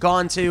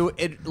gone to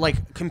it,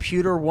 like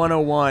Computer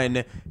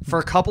 101 for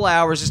a couple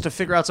hours just to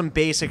figure out some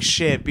basic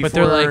shit before. But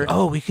they're like,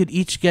 oh, we could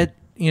each get,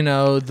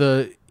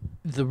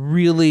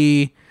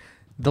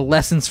 the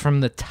lessons from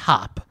the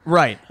top.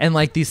 Right. And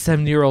like these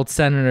 70-year-old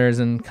senators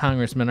and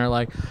congressmen are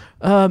like,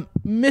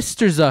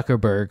 Mr.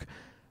 Zuckerberg,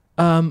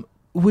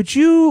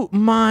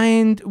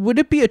 would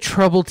it be a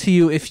trouble to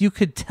you if you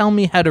could tell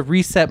me how to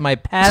reset my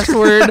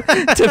password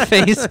to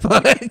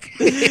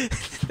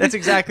Facebook? That's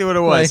exactly what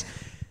it was.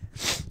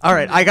 All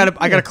right, I got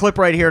a clip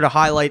right here to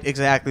highlight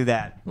exactly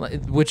that.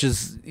 Which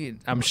is,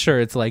 I'm sure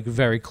it's like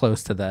very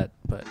close to that.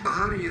 But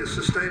how do you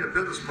sustain a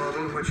business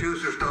model in which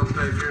users don't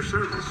pay for your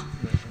service?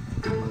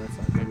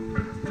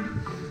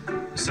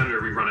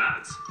 Senator, we run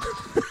ads.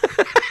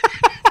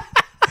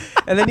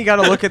 And then you got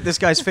to look at this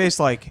guy's face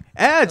like,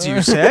 ads,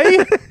 you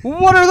say?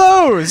 What are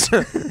those?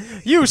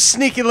 You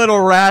sneaky little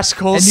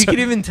rascals. And you could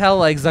even tell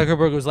like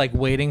Zuckerberg was like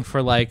waiting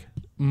for like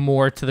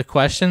more to the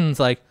questions.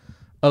 Like,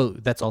 oh,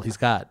 that's all he's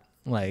got.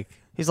 Like,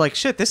 he's like,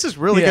 shit, this is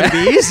really going to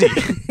be easy.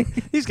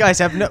 These guys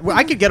have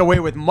I could get away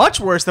with much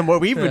worse than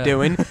what we've been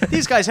doing.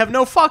 These guys have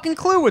no fucking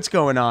clue what's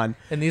going on.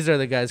 And these are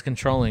the guys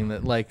controlling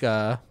that, like,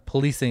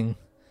 policing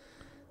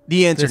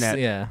the internet.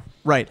 Yeah.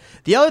 Right.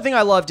 The other thing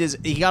I loved is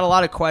he got a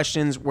lot of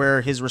questions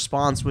where his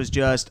response was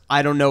just,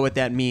 I don't know what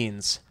that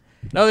means.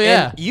 Oh,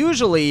 yeah. And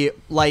usually,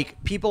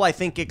 like, people, I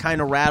think, get kind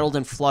of rattled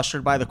and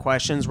flustered by the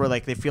questions where,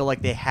 like, they feel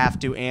like they have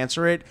to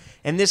answer it.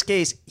 In this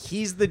case,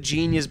 he's the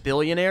genius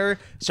billionaire.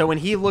 So when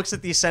he looks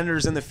at these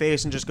senators in the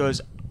face and just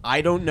goes, I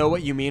don't know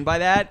what you mean by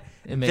that,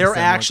 they're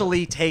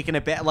actually taking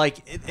it back. Like,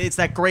 it's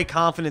that great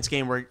confidence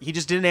game where he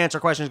just didn't answer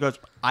questions, goes,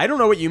 I don't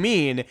know what you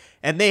mean.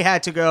 And they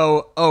had to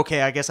go,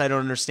 okay, I guess I don't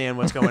understand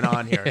what's going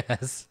on here.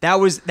 Yes. That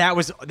was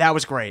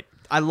great.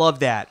 I love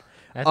that.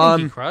 I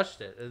think he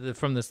crushed it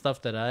from the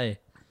stuff that I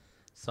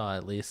saw,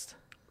 at least.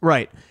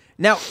 Right.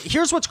 Now,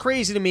 here's what's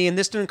crazy to me, and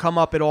this didn't come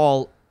up at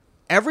all.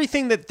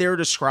 Everything that they're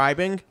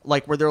describing,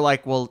 like where they're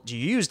like, well, do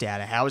you use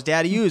data? How is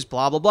data used?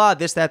 Blah, blah, blah.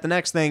 This, that, the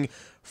next thing.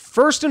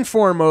 First and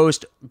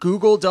foremost,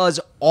 Google does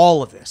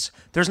all of this.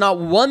 There's not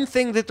one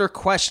thing that they're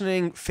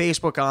questioning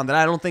Facebook on that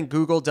I don't think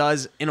Google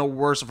does in a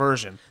worse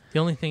version. The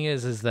only thing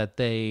is that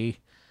they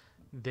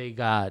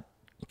got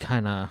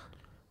kind of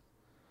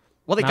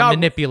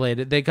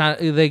manipulated. They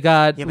got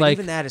yeah, but like,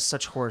 even that is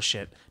such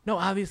horseshit. No,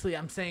 obviously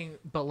I'm saying,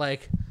 but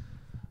like,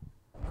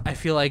 I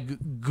feel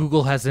like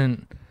Google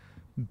hasn't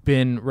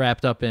been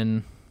wrapped up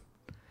in.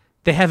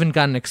 They haven't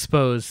gotten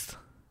exposed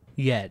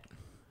yet.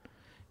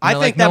 I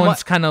think no that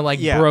one's kind of like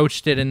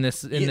broached it in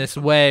this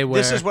way.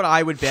 Where this is what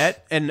I would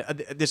bet, and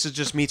this is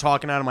just me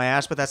talking out of my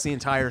ass, but that's the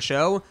entire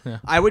show. Yeah.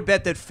 I would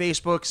bet that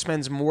Facebook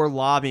spends more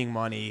lobbying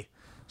money,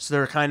 so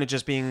they're kind of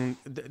just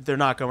they're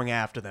not going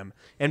after them.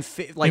 And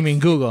like, you mean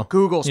Google?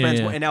 Google spends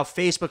more, and now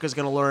Facebook is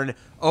going to learn.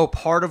 Oh,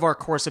 part of our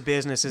course of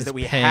business is that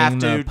we have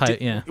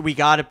to. We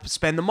got to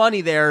spend the money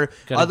there,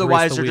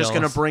 otherwise they're just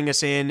going to bring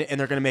us in, and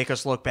they're going to make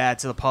us look bad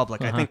to the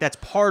public. I think that's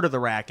part of the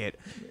racket.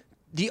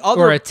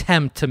 Or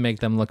attempt to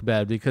make them look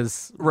bad,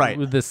 because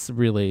this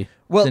really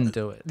didn't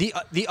do it.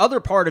 The other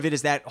part of it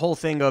is that whole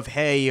thing of,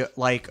 hey,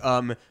 like,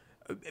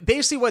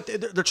 basically what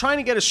they're trying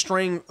to get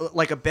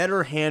a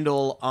better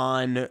handle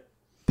on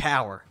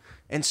power.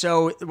 And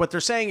so what they're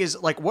saying is,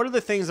 like, what are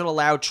the things that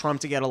allowed Trump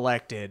to get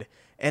elected?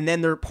 And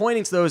then they're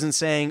pointing to those and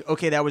saying,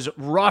 okay, that was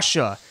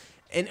Russia.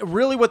 And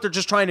really what they're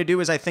just trying to do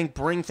is, I think,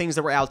 bring things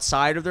that were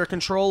outside of their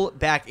control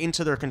back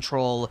into their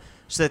control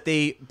so that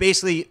they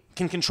basically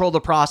can control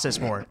the process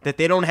more, that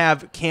they don't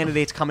have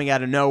candidates coming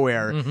out of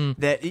nowhere.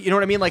 That, you know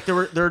what I mean? Like,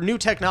 there are new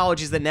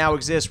technologies that now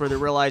exist where they're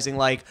realizing,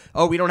 like,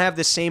 oh, we don't have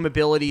the same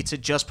ability to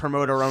just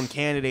promote our own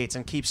candidates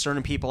and keep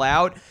certain people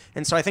out.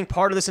 And so I think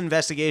part of this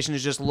investigation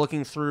is just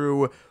looking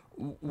through,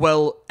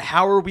 well,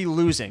 how are we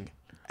losing?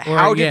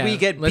 How did we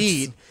get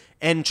beat?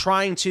 And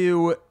trying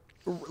to,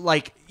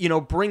 like,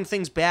 bring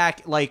things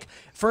back. Like,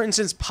 for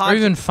instance, or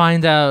even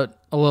find out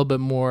a little bit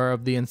more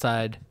of the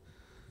inside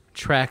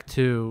track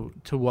to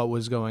what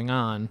was going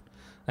on.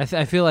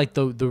 I feel like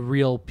the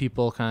real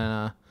people kind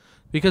of,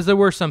 because there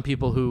were some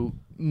people who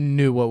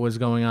knew what was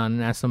going on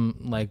and asked some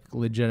like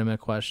legitimate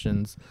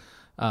questions.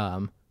 But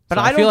I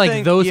I don't feel like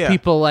think- those yeah.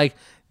 people, like,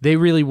 they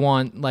really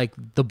want like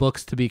the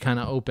books to be kind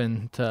of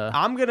open to.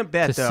 I'm gonna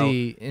bet to though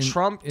see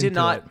Trump did into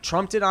not it.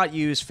 Trump did not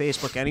use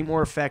Facebook any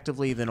more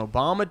effectively than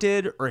Obama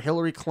did or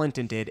Hillary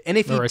Clinton did. And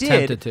if he Or did,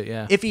 attempted to,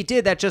 yeah. if he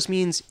did, that just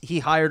means he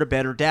hired a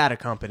better data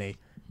company.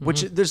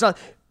 Which Mm-hmm. there's not.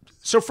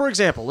 So for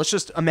example, let's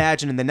just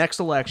imagine in the next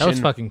election. That was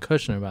fucking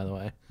Kushner, by the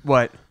way.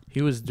 What?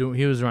 He was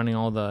running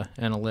all the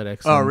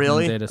analytics. Oh, and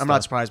really? data I'm not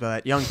stuff. surprised by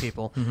that. Young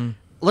people.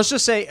 Let's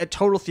just say a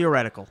total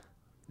theoretical.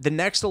 The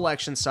next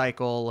election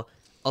cycle,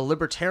 a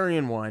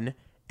libertarian one,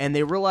 and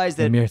they realized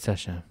that Amir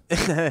Tashem.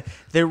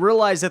 they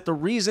realized that the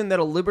reason that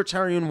a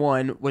libertarian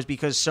won was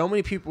because so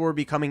many people were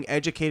becoming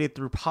educated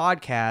through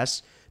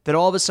podcasts that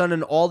all of a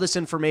sudden all this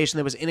information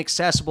that was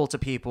inaccessible to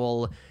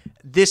people,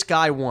 this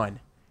guy won.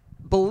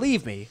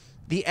 Believe me,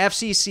 the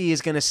FCC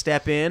is going to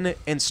step in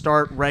and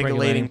start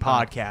regulating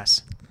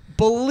podcasts.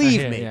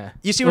 Believe me. Yeah.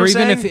 You see what or I'm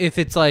saying? even if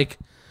it's like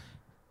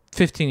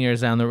 15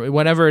 years down the road,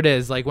 whatever it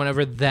is, like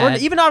whenever that.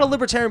 Or even not a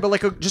libertarian, but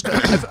like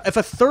if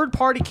a third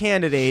party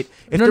candidate,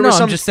 if No, there no, was I'm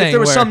some, just if saying there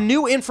was where- some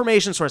new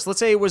information source, let's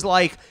say it was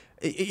like,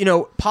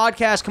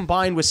 podcast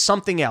combined with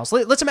something else.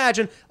 Let's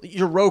imagine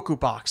your Roku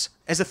box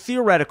as a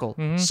theoretical.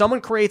 Mm-hmm.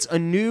 Someone creates a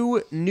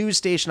new news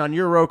station on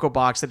your Roku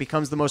box that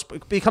becomes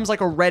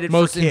like a Reddit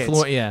Most for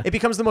kids. yeah. It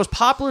becomes the most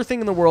popular thing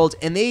in the world,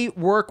 and they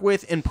work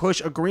with and push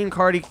a Green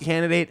Card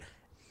candidate.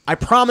 I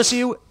promise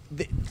you,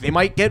 they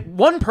might get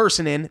one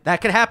person in.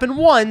 That could happen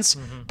once,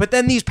 but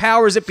then these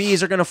powers that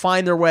be's are going to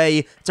find their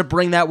way to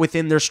bring that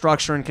within their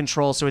structure and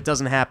control so it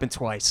doesn't happen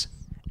twice.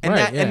 And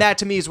Right, yeah. that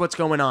to me is what's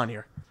going on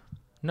here.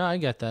 No, I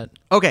get that.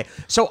 Okay,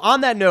 so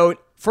on that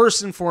note,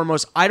 first and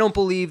foremost, I don't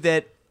believe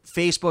that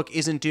Facebook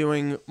isn't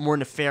doing more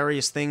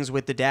nefarious things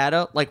with the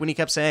data. Like when he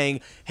kept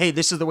saying, hey,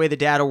 this is the way the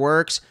data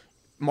works.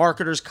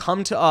 Marketers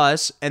come to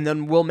us, and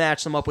then we'll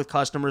match them up with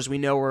customers we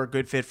know are a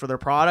good fit for their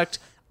product.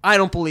 I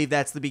don't believe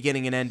that's the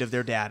beginning and end of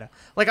their data.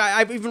 Like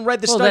I've even read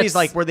the studies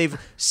like where they've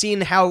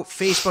seen how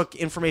Facebook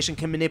information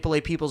can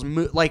manipulate people's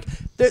mood. Like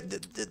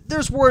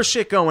there's worse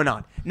shit going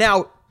on.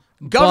 Now,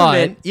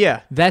 government,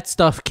 But that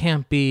stuff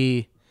can't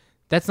be.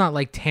 That's not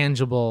like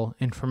tangible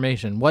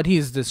information. What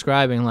he's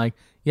describing, like,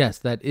 yes,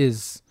 that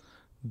is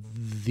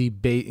the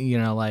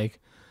like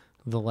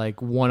the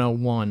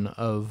 101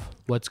 of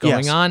what's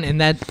going Yes. on, and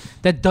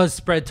that does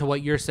spread to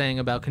what you're saying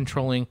about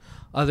controlling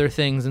other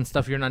things and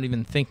stuff you're not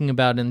even thinking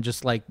about, and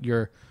just like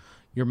your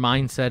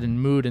mindset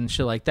and mood and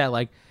shit like that.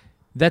 Like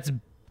that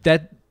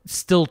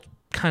still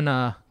kind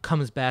of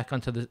comes back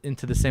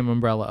into the same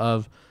umbrella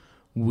of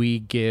we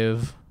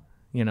give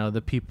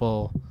the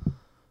people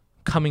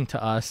coming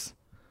to us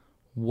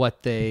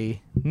what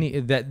they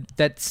need.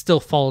 That still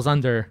falls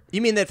under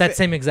you mean that that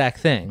same exact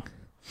thing.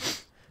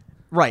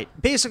 Right.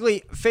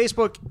 Basically,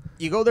 Facebook,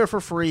 you go there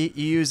for free,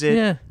 you use it.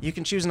 Yeah. You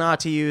can choose not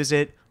to use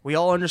it. We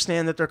all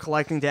understand that they're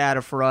collecting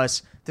data for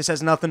us. This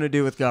has nothing to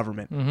do with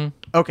government. Mm-hmm.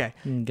 Okay.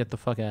 You can get the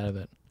fuck out of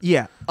it.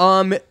 Yeah.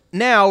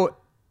 Now,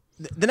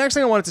 the next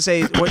thing I wanted to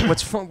say is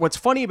what's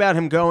funny about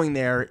him going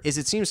there is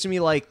it seems to me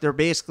like they're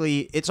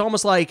basically, it's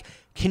almost like,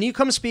 can you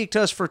come speak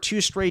to us for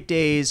 2 straight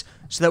days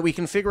so that we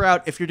can figure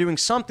out if you're doing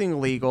something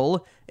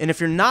illegal, and if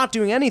you're not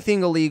doing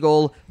anything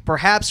illegal,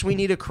 perhaps we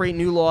need to create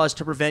new laws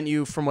to prevent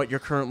you from what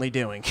you're currently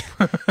doing.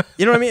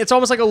 You know what I mean? It's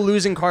almost like a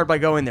losing card by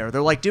going there.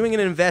 They're like doing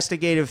an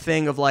investigative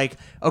thing of like,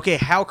 okay,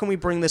 how can we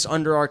bring this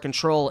under our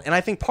control? And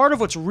I think part of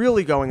what's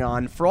really going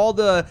on, for all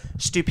the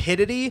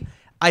stupidity,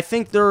 I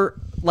think they're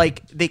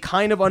like, they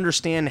kind of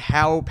understand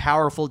how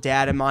powerful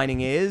data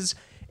mining is,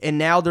 and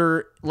now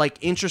they're like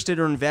interested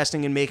or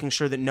investing in making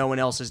sure that no one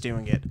else is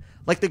doing it.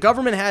 Like the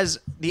government has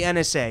the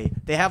NSA.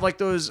 They have like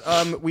those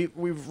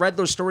we've read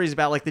those stories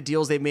about like the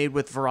deals they've made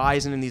with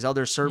Verizon and these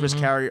other service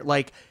carrier.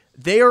 Like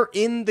they are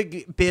in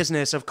the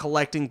business of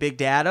collecting big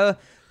data.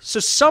 So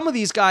some of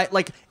these guys,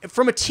 like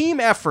from a team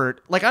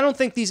effort, like I don't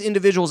think these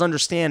individuals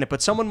understand it,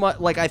 but someone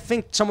might, like I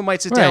think someone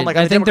might sit down, like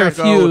I think there are a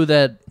few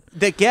that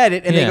get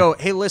it, and they Yeah. go,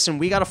 hey, listen,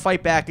 we got to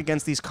fight back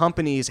against these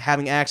companies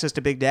having access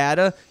to big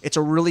data. It's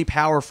a really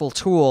powerful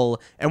tool,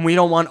 and we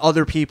don't want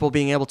other people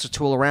being able to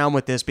tool around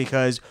with this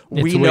because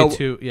we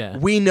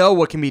know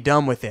what can be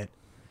done with it.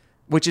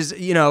 Which is,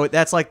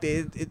 that's like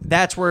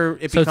that's where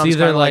it so becomes it's kind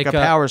either of like a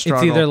power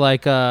struggle. It's either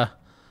like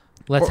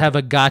let's have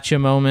a gotcha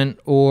moment,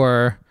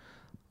 or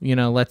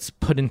let's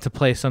put into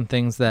place some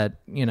things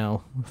that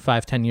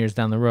 5-10 years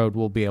down the road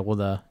we'll be able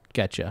to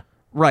get you.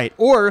 Right.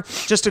 Or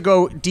just to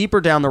go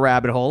deeper down the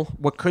rabbit hole,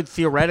 what could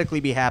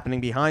theoretically be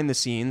happening behind the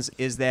scenes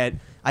is that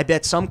I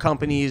bet some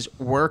companies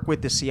work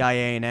with the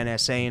CIA and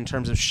NSA in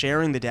terms of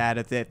sharing the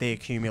data that they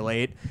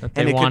accumulate. That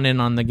they want in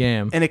on the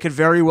game. And it could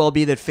very well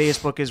be that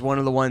Facebook is one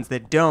of the ones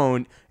that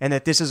don't, and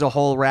that this is a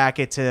whole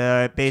racket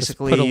to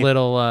basically put a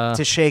little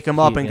to shake them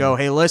up heat and in. go,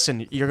 hey,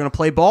 listen, you're going to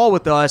play ball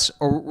with us,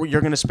 or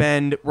you're going to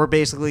spend, we're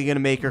basically going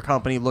to make your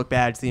company look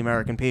bad to the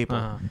American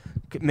people.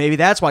 Maybe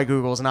that's why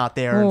Google's not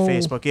there and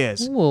Facebook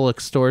is. A little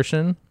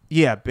extortion.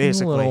 Yeah, A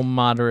basically. little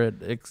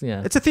moderate.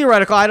 Yeah. It's a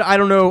theoretical. I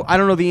don't know. I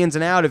don't know the ins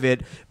and out of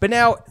it. But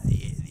now,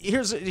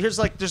 here's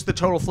like just the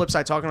total flip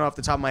side, talking off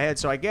the top of my head.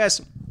 So I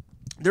guess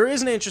there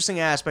is an interesting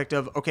aspect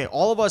of, okay,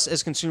 all of us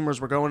as consumers,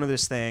 we're going to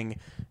this thing,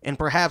 and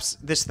perhaps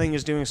this thing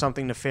is doing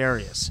something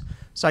nefarious.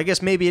 So I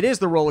guess maybe it is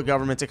the role of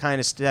government to kind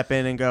of step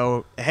in and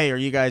go, hey, are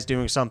you guys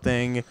doing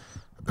something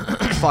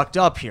fucked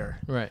up here?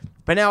 Right.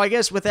 But now I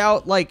guess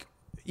without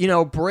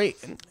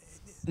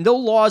no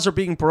laws are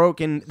being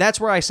broken. That's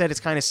where I said it's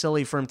kind of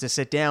silly for him to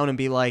sit down and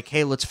be like,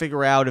 hey, let's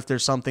figure out if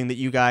there's something that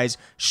you guys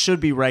should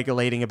be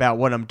regulating about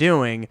what I'm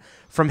doing.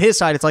 From his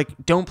side, it's like,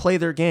 don't play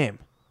their game.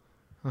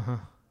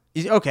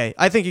 Okay,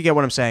 I think you get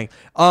what I'm saying.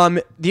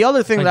 The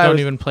other thing Like, that I don't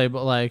was, even play,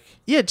 but like,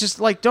 yeah, just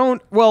like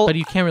don't, well, but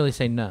you can't really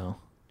say no.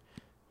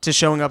 to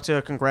showing up to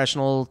a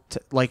congressional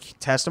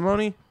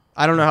testimony.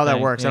 I don't know how that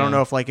Okay, works. I don't yeah.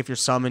 know if if you're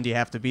summoned, you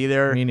have to be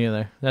there. Me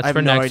neither. That's I have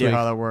for no next idea week.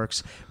 how that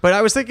works. But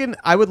I was thinking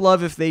I would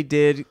love if they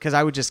did, because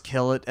I would just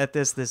kill it at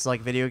this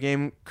video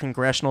game,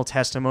 Congressional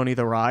Testimony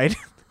the Ride.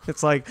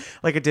 It's like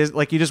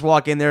you just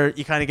walk in there,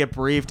 you kind of get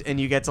briefed, and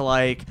you get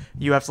to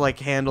you have to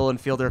handle and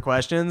field their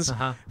questions.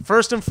 Uh-huh.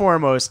 First and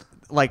foremost,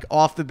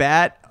 off the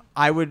bat,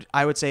 I would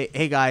say,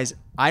 hey guys,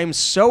 I am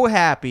so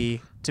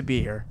happy to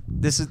be here.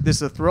 This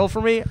is a thrill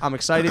for me. I'm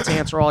excited to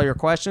answer all your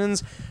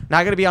questions.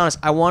 Not gonna be honest,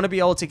 I want to be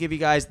able to give you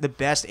guys the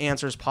best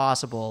answers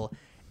possible.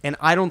 And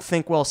I don't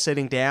think while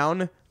sitting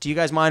down, do you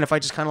guys mind if I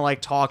just kind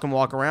of talk and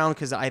walk around?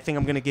 Because I think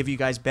I'm going to give you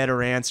guys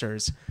better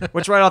answers.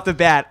 Which right off the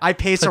bat, I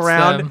pace Puts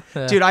around. them,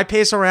 yeah. Dude, I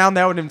pace around.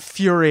 That would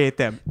infuriate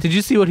them. Did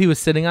you see what he was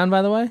sitting on,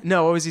 by the way?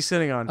 No, what was he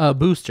sitting on? A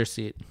booster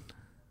seat.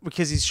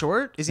 Because he's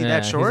short? Is he Yeah,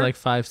 that short?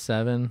 He's like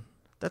 5'7".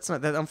 That's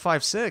not that. I'm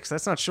 5'6".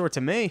 That's not short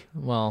to me.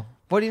 Well,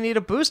 What do you need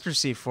a booster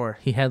seat for?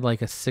 he had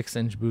like a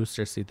 6-inch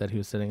booster seat that he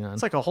was sitting on.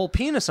 It's like a whole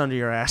penis under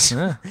your ass.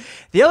 Yeah.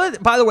 The other,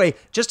 by the way,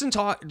 just in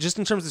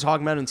terms of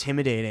talking about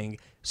intimidating.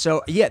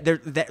 So yeah,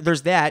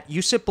 there's that.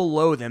 You sit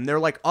below them.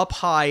 They're up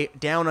high,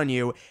 down on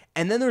you,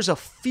 and then there's a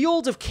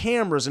field of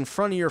cameras in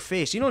front of your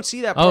face. You don't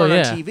see that part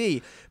yeah. on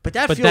TV, but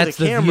that But field that's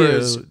of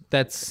cameras, the view.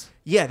 That's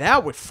yeah,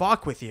 that would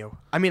fuck with you.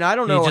 I mean, I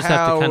don't know you just how.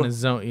 have to kind of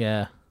zone.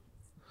 Yeah.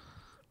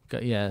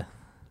 Yeah.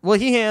 Well,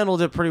 he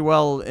handled it pretty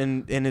well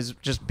in his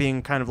just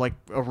being kind of like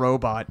a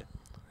robot.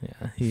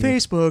 Yeah.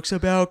 Facebook's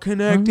about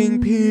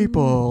connecting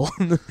people.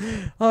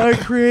 I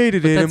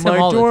created it in that's him my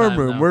all the dorm time,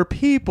 room though. where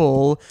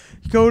people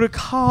go to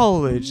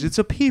college. It's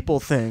a people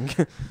thing.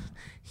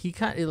 He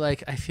kind of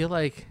I feel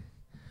like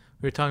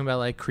we were talking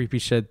about creepy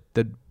shit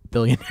that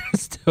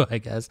billionaires do, I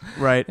guess.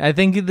 Right. I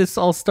think this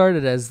all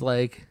started as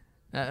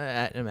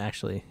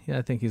actually, yeah,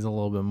 I think he's a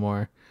little bit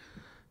more.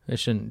 I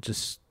shouldn't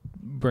just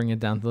bring it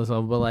down to this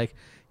level, but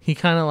he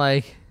kind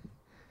of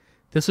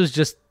this was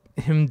just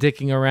him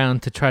dicking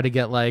around to try to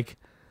get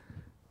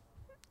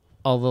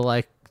all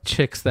the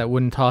chicks that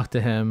wouldn't talk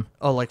to him.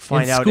 Oh,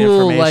 find in out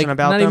school, information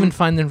about not them? even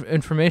find the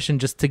information,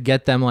 just to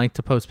get them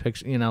to post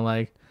pictures. You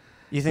think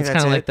it's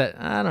that's kind of it? that.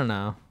 I don't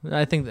know.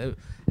 I think that,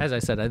 as I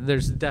said,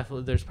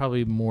 there's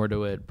probably more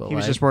to it. But He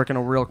was just working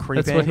a real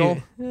creep that's what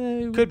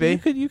angle. Could be.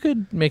 You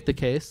could make the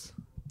case.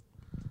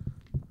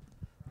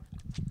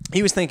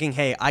 He was thinking,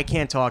 hey, I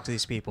can't talk to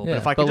these people, but Yeah,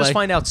 if I but could just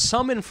find out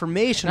some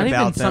information Not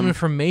about even some them.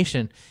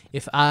 information.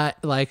 If I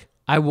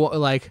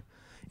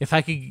if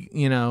I could, make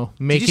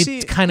you it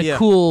see- kind of yeah.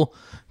 cool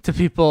to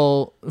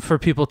people, for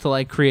people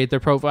to create their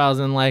profiles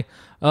and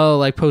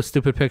post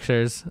stupid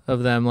pictures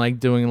of them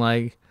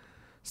doing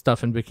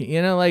stuff in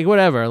bikini,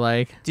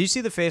 whatever. Do you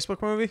see the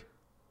Facebook movie?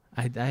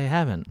 I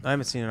haven't. I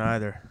haven't seen it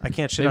either. I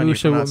can't shit Maybe on we you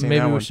should. for not seeing Maybe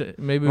that we one. should.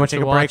 Maybe You we want to should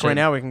take a break watch right it.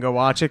 now? We can go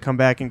watch it, come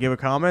back and give a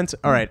comment.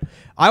 All right.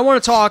 I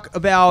want to talk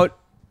about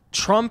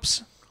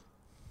Trump's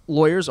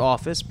lawyer's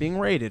office being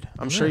raided.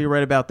 I'm sure you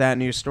read about that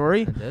news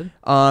story.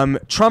 I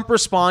did. Trump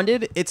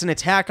responded, it's an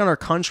attack on our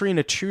country in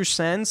a true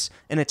sense,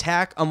 an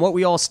attack on what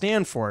we all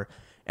stand for.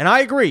 And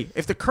I agree.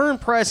 If the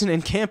current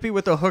president can't be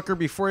with a hooker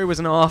before he was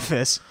in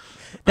office,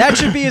 that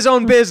should be his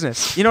own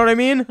business. You know what I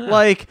mean?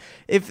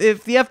 If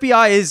the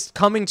FBI is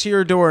coming to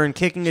your door and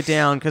kicking it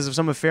down because of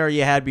some affair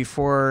you had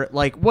before,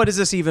 what is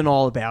this even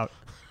all about?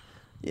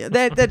 Yeah,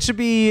 that should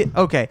be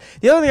okay.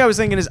 The other thing I was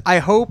thinking is I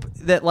hope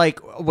that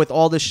with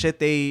all the shit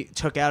they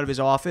took out of his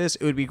office,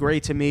 it would be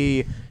great to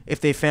me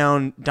if they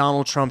found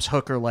Donald Trump's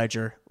hooker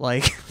ledger.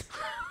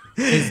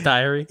 His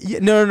diary. Yeah,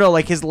 no,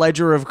 his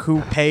ledger of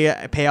who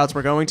payouts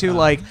we're going to.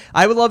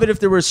 I would love it if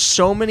there were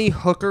so many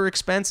hooker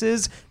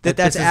expenses that's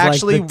This is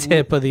actually the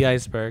tip of the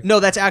iceberg. No,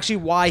 that's actually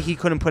why he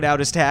couldn't put out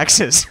his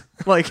taxes.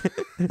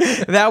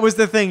 That was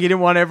the thing he didn't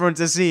want everyone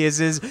to see is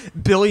his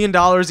 $1 billion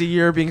a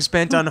year being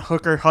spent on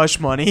hooker hush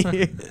money.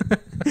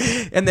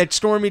 And that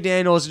Stormy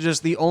Daniels is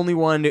just the only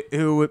one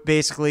who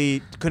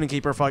basically couldn't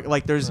keep her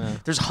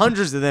there's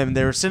hundreds of them.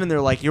 They were sitting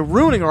there you're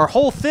ruining our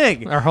whole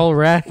thing. Our whole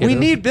racket. We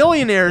need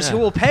billionaires who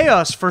will pay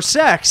us for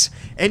sex,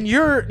 and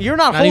you're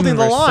not holding even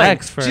the for line.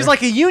 sex, for- She's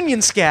like a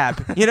union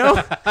scab, you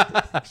know.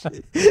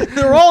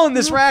 They're all in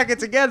this racket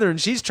together,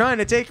 and she's trying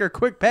to take her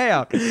quick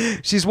payout.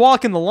 She's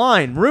walking the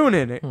line,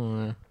 ruining it.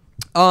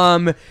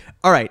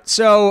 All right,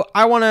 so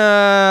I want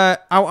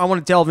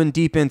to delve in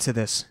deep into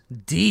this.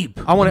 Deep.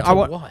 I want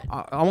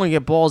what? to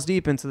get balls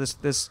deep into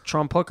this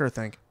Trump hooker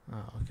thing. Oh,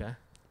 okay.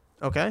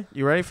 Okay,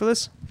 you ready for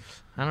this?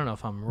 I don't know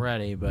if I'm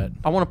ready, but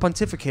I want to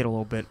pontificate a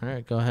little bit. all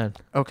right, go ahead.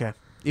 Okay,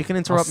 you can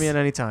interrupt me at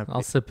any time.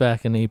 I'll sit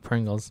back and eat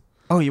Pringles.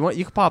 Oh, you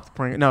can pop the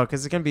Pringles? No,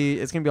 because it's gonna be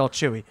all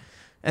chewy.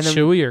 And then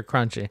Chewy or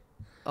crunchy?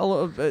 a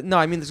little, no,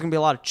 I mean there's gonna be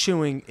a lot of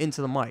chewing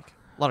into the mic,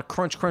 a lot of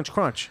crunch, crunch,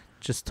 crunch.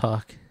 Just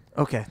talk.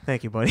 Okay,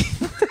 thank you, buddy.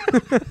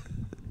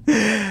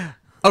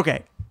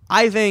 Okay,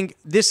 I think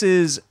this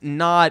is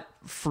not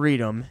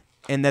freedom,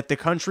 and that the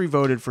country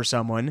voted for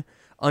someone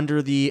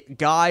under the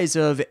guise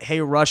of, hey,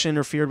 Russia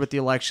interfered with the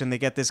election. They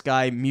get this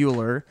guy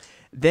Mueller.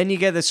 Then you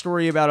get the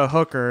story about a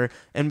hooker,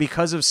 and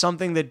because of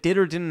something that did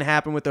or didn't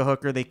happen with the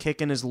hooker, they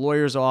kick in his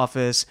lawyer's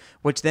office,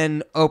 which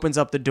then opens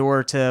up the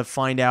door to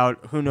find out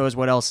who knows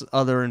what else,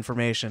 other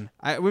information.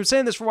 We've been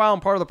saying this for a while,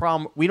 and part of the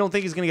problem, we don't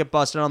think he's going to get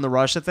busted on the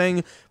Russia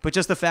thing, but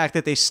just the fact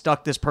that they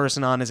stuck this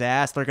person on his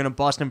ass, they're going to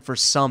bust him for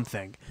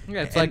something.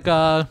 Yeah, it's like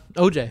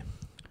OJ.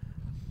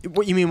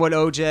 What you mean, what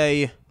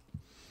OJ...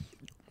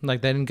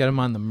 Like they didn't get him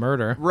on the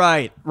murder.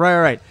 Right.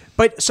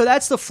 But so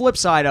that's the flip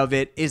side of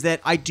it, is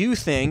that I do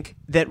think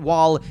that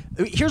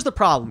here's the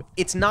problem.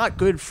 It's not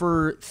good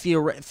for,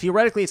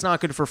 theoretically, it's not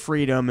good for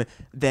freedom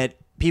that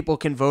people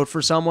can vote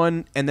for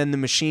someone and then the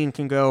machine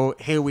can go,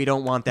 hey, we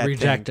don't want that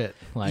Reject thing. it.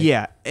 Like,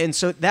 Yeah. And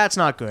so that's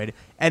not good.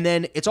 And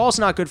then it's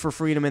also not good for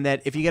freedom in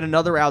that if you get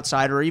another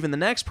outsider or even the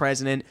next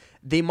president,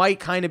 they might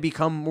kind of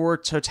become more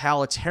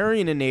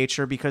totalitarian in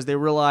nature because they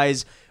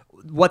realize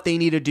what they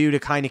need to do to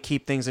kind of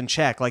keep things in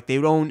check. Like they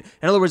don't,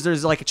 in other words,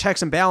 there's like a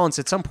checks and balance.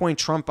 At some point,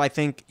 Trump, I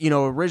think,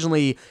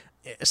 originally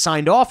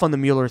signed off on the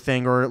Mueller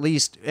thing, or at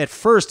least at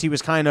first he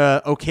was kind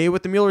of okay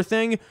with the Mueller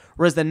thing,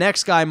 whereas the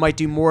next guy might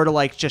do more to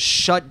like just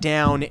shut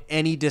down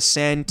any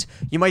dissent.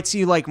 You might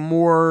see like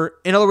more,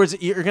 in other words,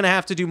 you're going to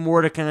have to do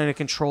more to kind of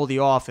control the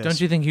office. Don't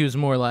you think he was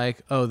more like,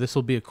 oh, this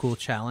will be a cool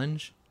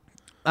challenge?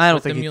 I don't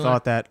with think the he Mueller?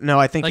 thought that. No,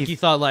 I think Like he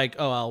thought like,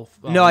 oh, I'll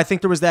No, I think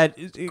there was that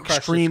this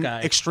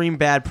guy. extreme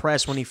bad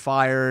press when he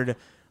fired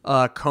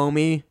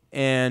Comey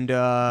and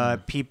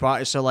Pete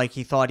Buttigieg. So like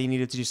he thought he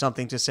needed to do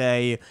something to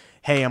say,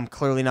 hey, I'm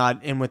clearly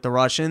not in with the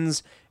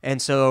Russians.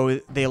 And so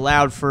they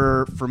allowed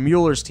for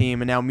Mueller's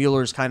team, and now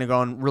Mueller's kind of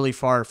gone really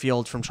far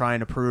afield from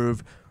trying to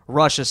prove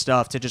Russia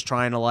stuff to just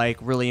trying to like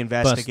really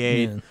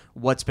investigate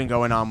what's been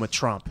going on with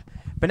Trump.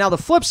 But now the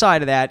flip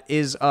side of that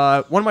is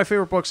one of my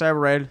favorite books I ever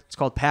read. It's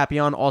called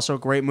Papillon, also a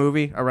great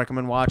movie. I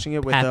recommend watching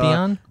it. With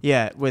Papillon?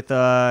 With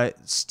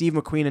Steve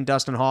McQueen and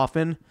Dustin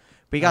Hoffman.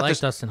 But you got I like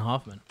Dustin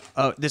Hoffman.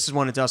 this is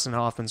one of Dustin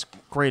Hoffman's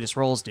greatest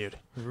roles, dude.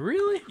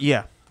 Really?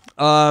 Yeah.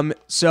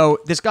 So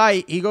this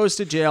guy, he goes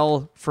to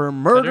jail for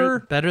murder.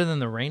 Better than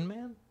the Rain Man?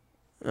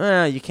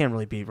 You can't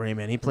really beat Rain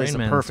Man. He plays Rain the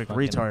Man's perfect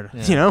fucking- retard.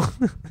 yeah. You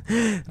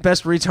know,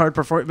 best retard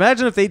performance.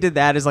 Imagine if they did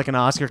that as like an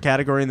Oscar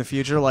category in the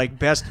future, like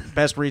best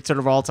retard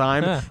of all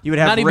time. Yeah. You would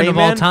have Not even Rain of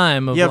all Man-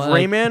 time, of You have like-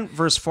 Rain Man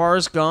versus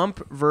Forrest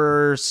Gump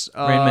versus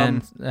Rain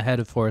Man's ahead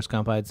of Forrest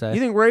Gump, I'd say. You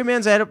think Rain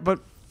Man's ahead of, but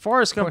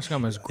Forrest Gump. Forrest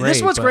Gump is This great,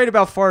 is what's but- great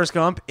about Forrest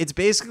Gump. It's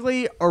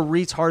basically a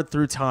retard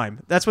through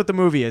time. That's what the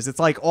movie is. It's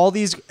like all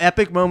these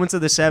epic moments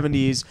of the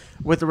 70s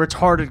with a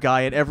retarded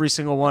guy at every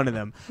single one of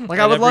them.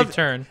 Like I At would every love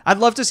turn. I'd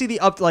love to see the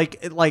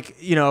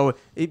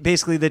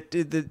basically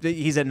the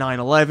he's at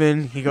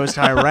 9/11, he goes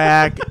to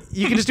Iraq.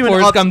 You can just do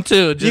Forrest Gump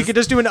too, You just- could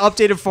just do an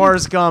updated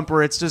Forrest Gump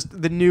where it's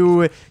just the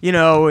new,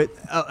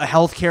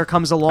 healthcare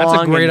comes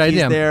along. great and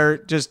he's idea. there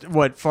just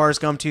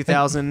Forrest Gump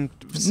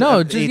 2018.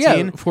 No,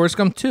 just Forrest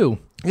Gump 2.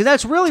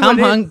 That's really Tom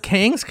what it is.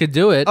 Hanks could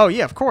do it. Oh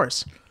yeah, of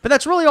course. But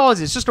that's really all it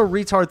is. It's just a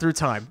retard through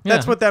time.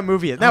 That's Yeah. what that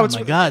movie is. Oh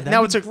my God,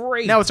 now that'd it's be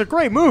great. Now it's a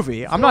great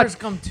movie. Forrest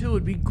Gump 2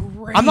 would be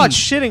great. I'm not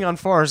shitting on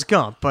Forrest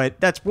Gump, but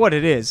that's what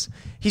it is.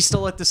 He's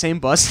still at the same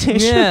bus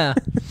station. Yeah.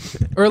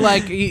 Or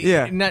like,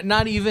 Yeah.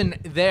 not even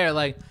there.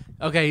 Like,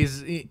 okay,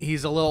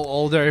 he's a little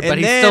older, And but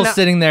he's then still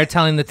sitting there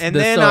telling the And the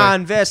then story. I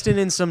invested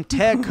in some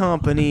tech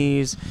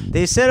companies.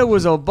 They said it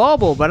was a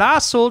bubble, but I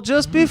sold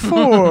just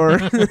before.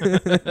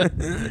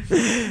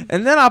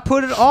 And then I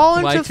put it all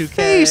into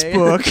Y2K.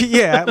 Facebook.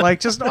 Yeah, like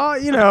just all,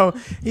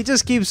 he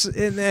just keeps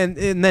and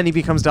then he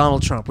becomes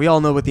Donald Trump. We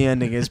all know what the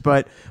ending is,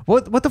 but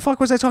what the fuck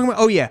was I talking about?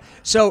 Oh yeah.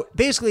 So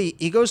basically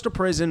he goes to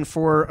prison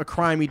for a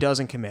crime he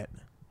doesn't commit.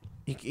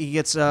 He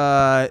gets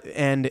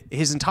and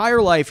his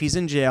entire life he's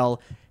in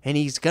jail, and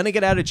he's gonna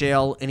get out of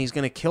jail, and he's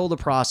gonna kill the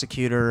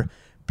prosecutor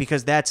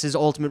because that's his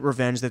ultimate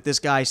revenge, that this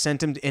guy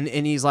sent him and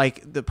he's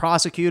like, the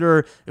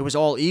prosecutor, it was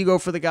all ego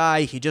for the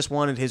guy. He just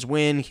wanted his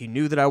win. He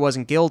knew that I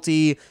wasn't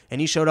guilty,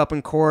 and he showed up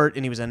in court,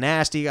 and he was a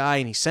nasty guy,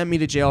 and he sent me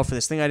to jail for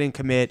this thing I didn't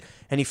commit,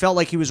 and he felt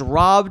like he was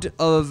robbed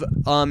of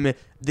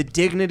the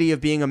dignity of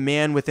being a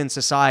man within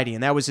society,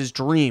 and that was his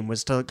dream,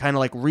 was to kind of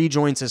like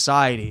rejoin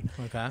society.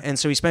 Okay. And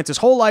so he spent his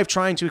whole life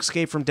trying to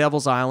escape from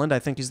Devil's Island. I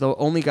think he's the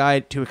only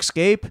guy to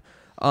escape.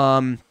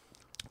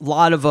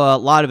 Lot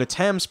of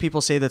attempts. People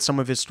say that some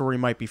of his story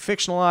might be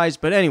fictionalized,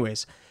 but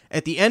anyways,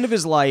 at the end of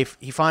his life,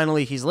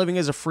 he's living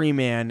as a free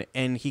man,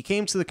 and he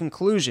came to the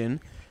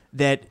conclusion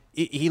that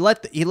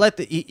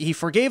he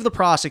forgave the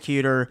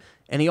prosecutor,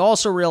 and he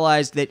also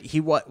realized that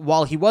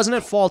while he wasn't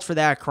at fault for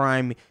that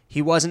crime,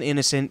 he wasn't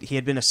innocent. He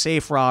had been a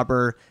safe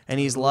robber, and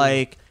he's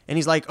like,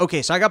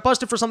 okay, so I got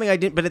busted for something I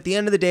didn't, but at the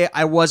end of the day,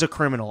 I was a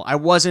criminal. I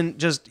wasn't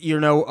just,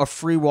 a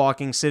free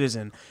walking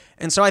citizen.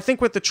 And so I think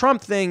with the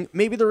Trump thing,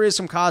 maybe there is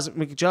some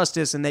cosmic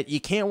justice in that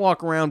you can't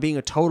walk around being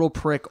a total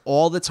prick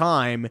all the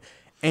time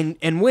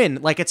and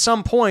win. Like, at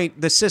some point,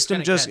 the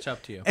system just catch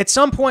up to you. At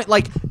some point,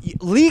 like,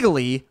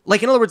 legally,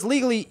 like, in other words,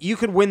 legally, you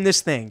could win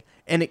this thing,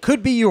 and it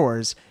could be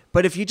yours.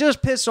 But if you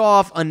just piss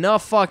off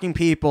enough fucking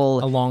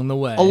people along the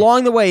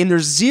way, and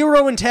there's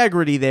zero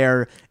integrity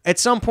there, at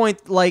some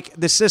point, like,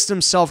 the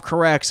system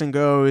self-corrects and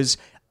goes,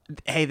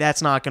 hey,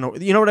 that's not gonna,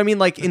 you know what I mean?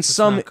 Like, in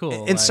some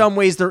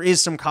ways, there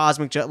is some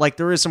cosmic, like,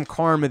 there is some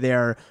karma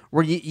there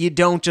where you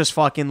don't just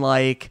fucking,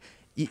 like,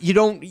 you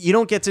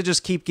don't get to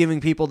just keep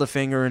giving people the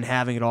finger and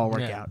having it all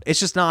work out. It's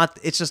just not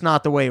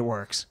the way it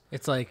works.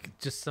 It's like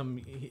just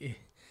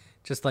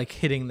like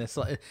hitting this,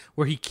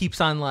 where he keeps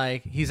on,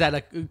 like, he's at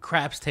a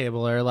craps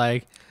table or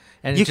like,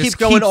 and you it just keep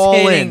going keeps all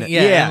hitting, in,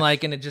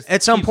 and it just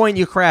at some point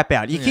you crap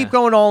out. You keep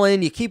going all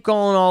in, you keep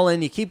going all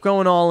in, you keep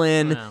going all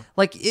in. Wow.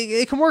 Like,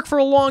 it can work for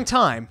a long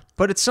time,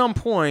 but at some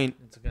point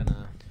it's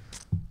gonna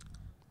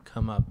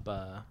come up.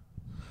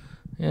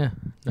 No.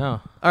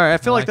 All right, I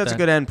feel like that's a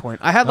good end point.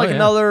 I had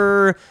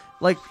another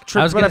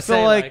trip, I was but gonna I feel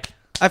say, like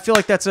I feel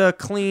like that's a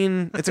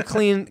clean. It's a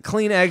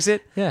clean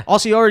exit. Yeah.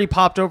 Also, you already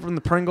popped open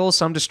the Pringles,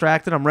 so I'm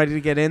distracted. I'm ready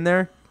to get in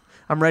there.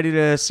 I'm ready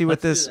to see what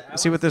this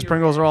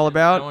Pringles are all I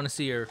about. want to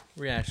see your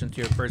reaction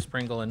to your first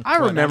Pringle in. I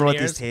remember what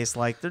years? these taste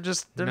like. They're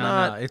No,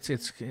 not.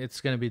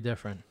 it's gonna be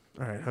different.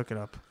 All right, hook it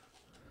up.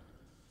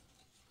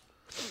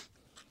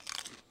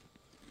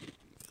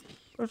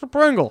 There's a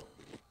Pringle.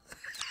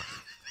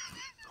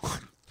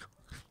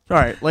 All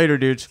right, later,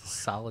 dudes.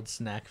 Solid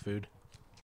snack food.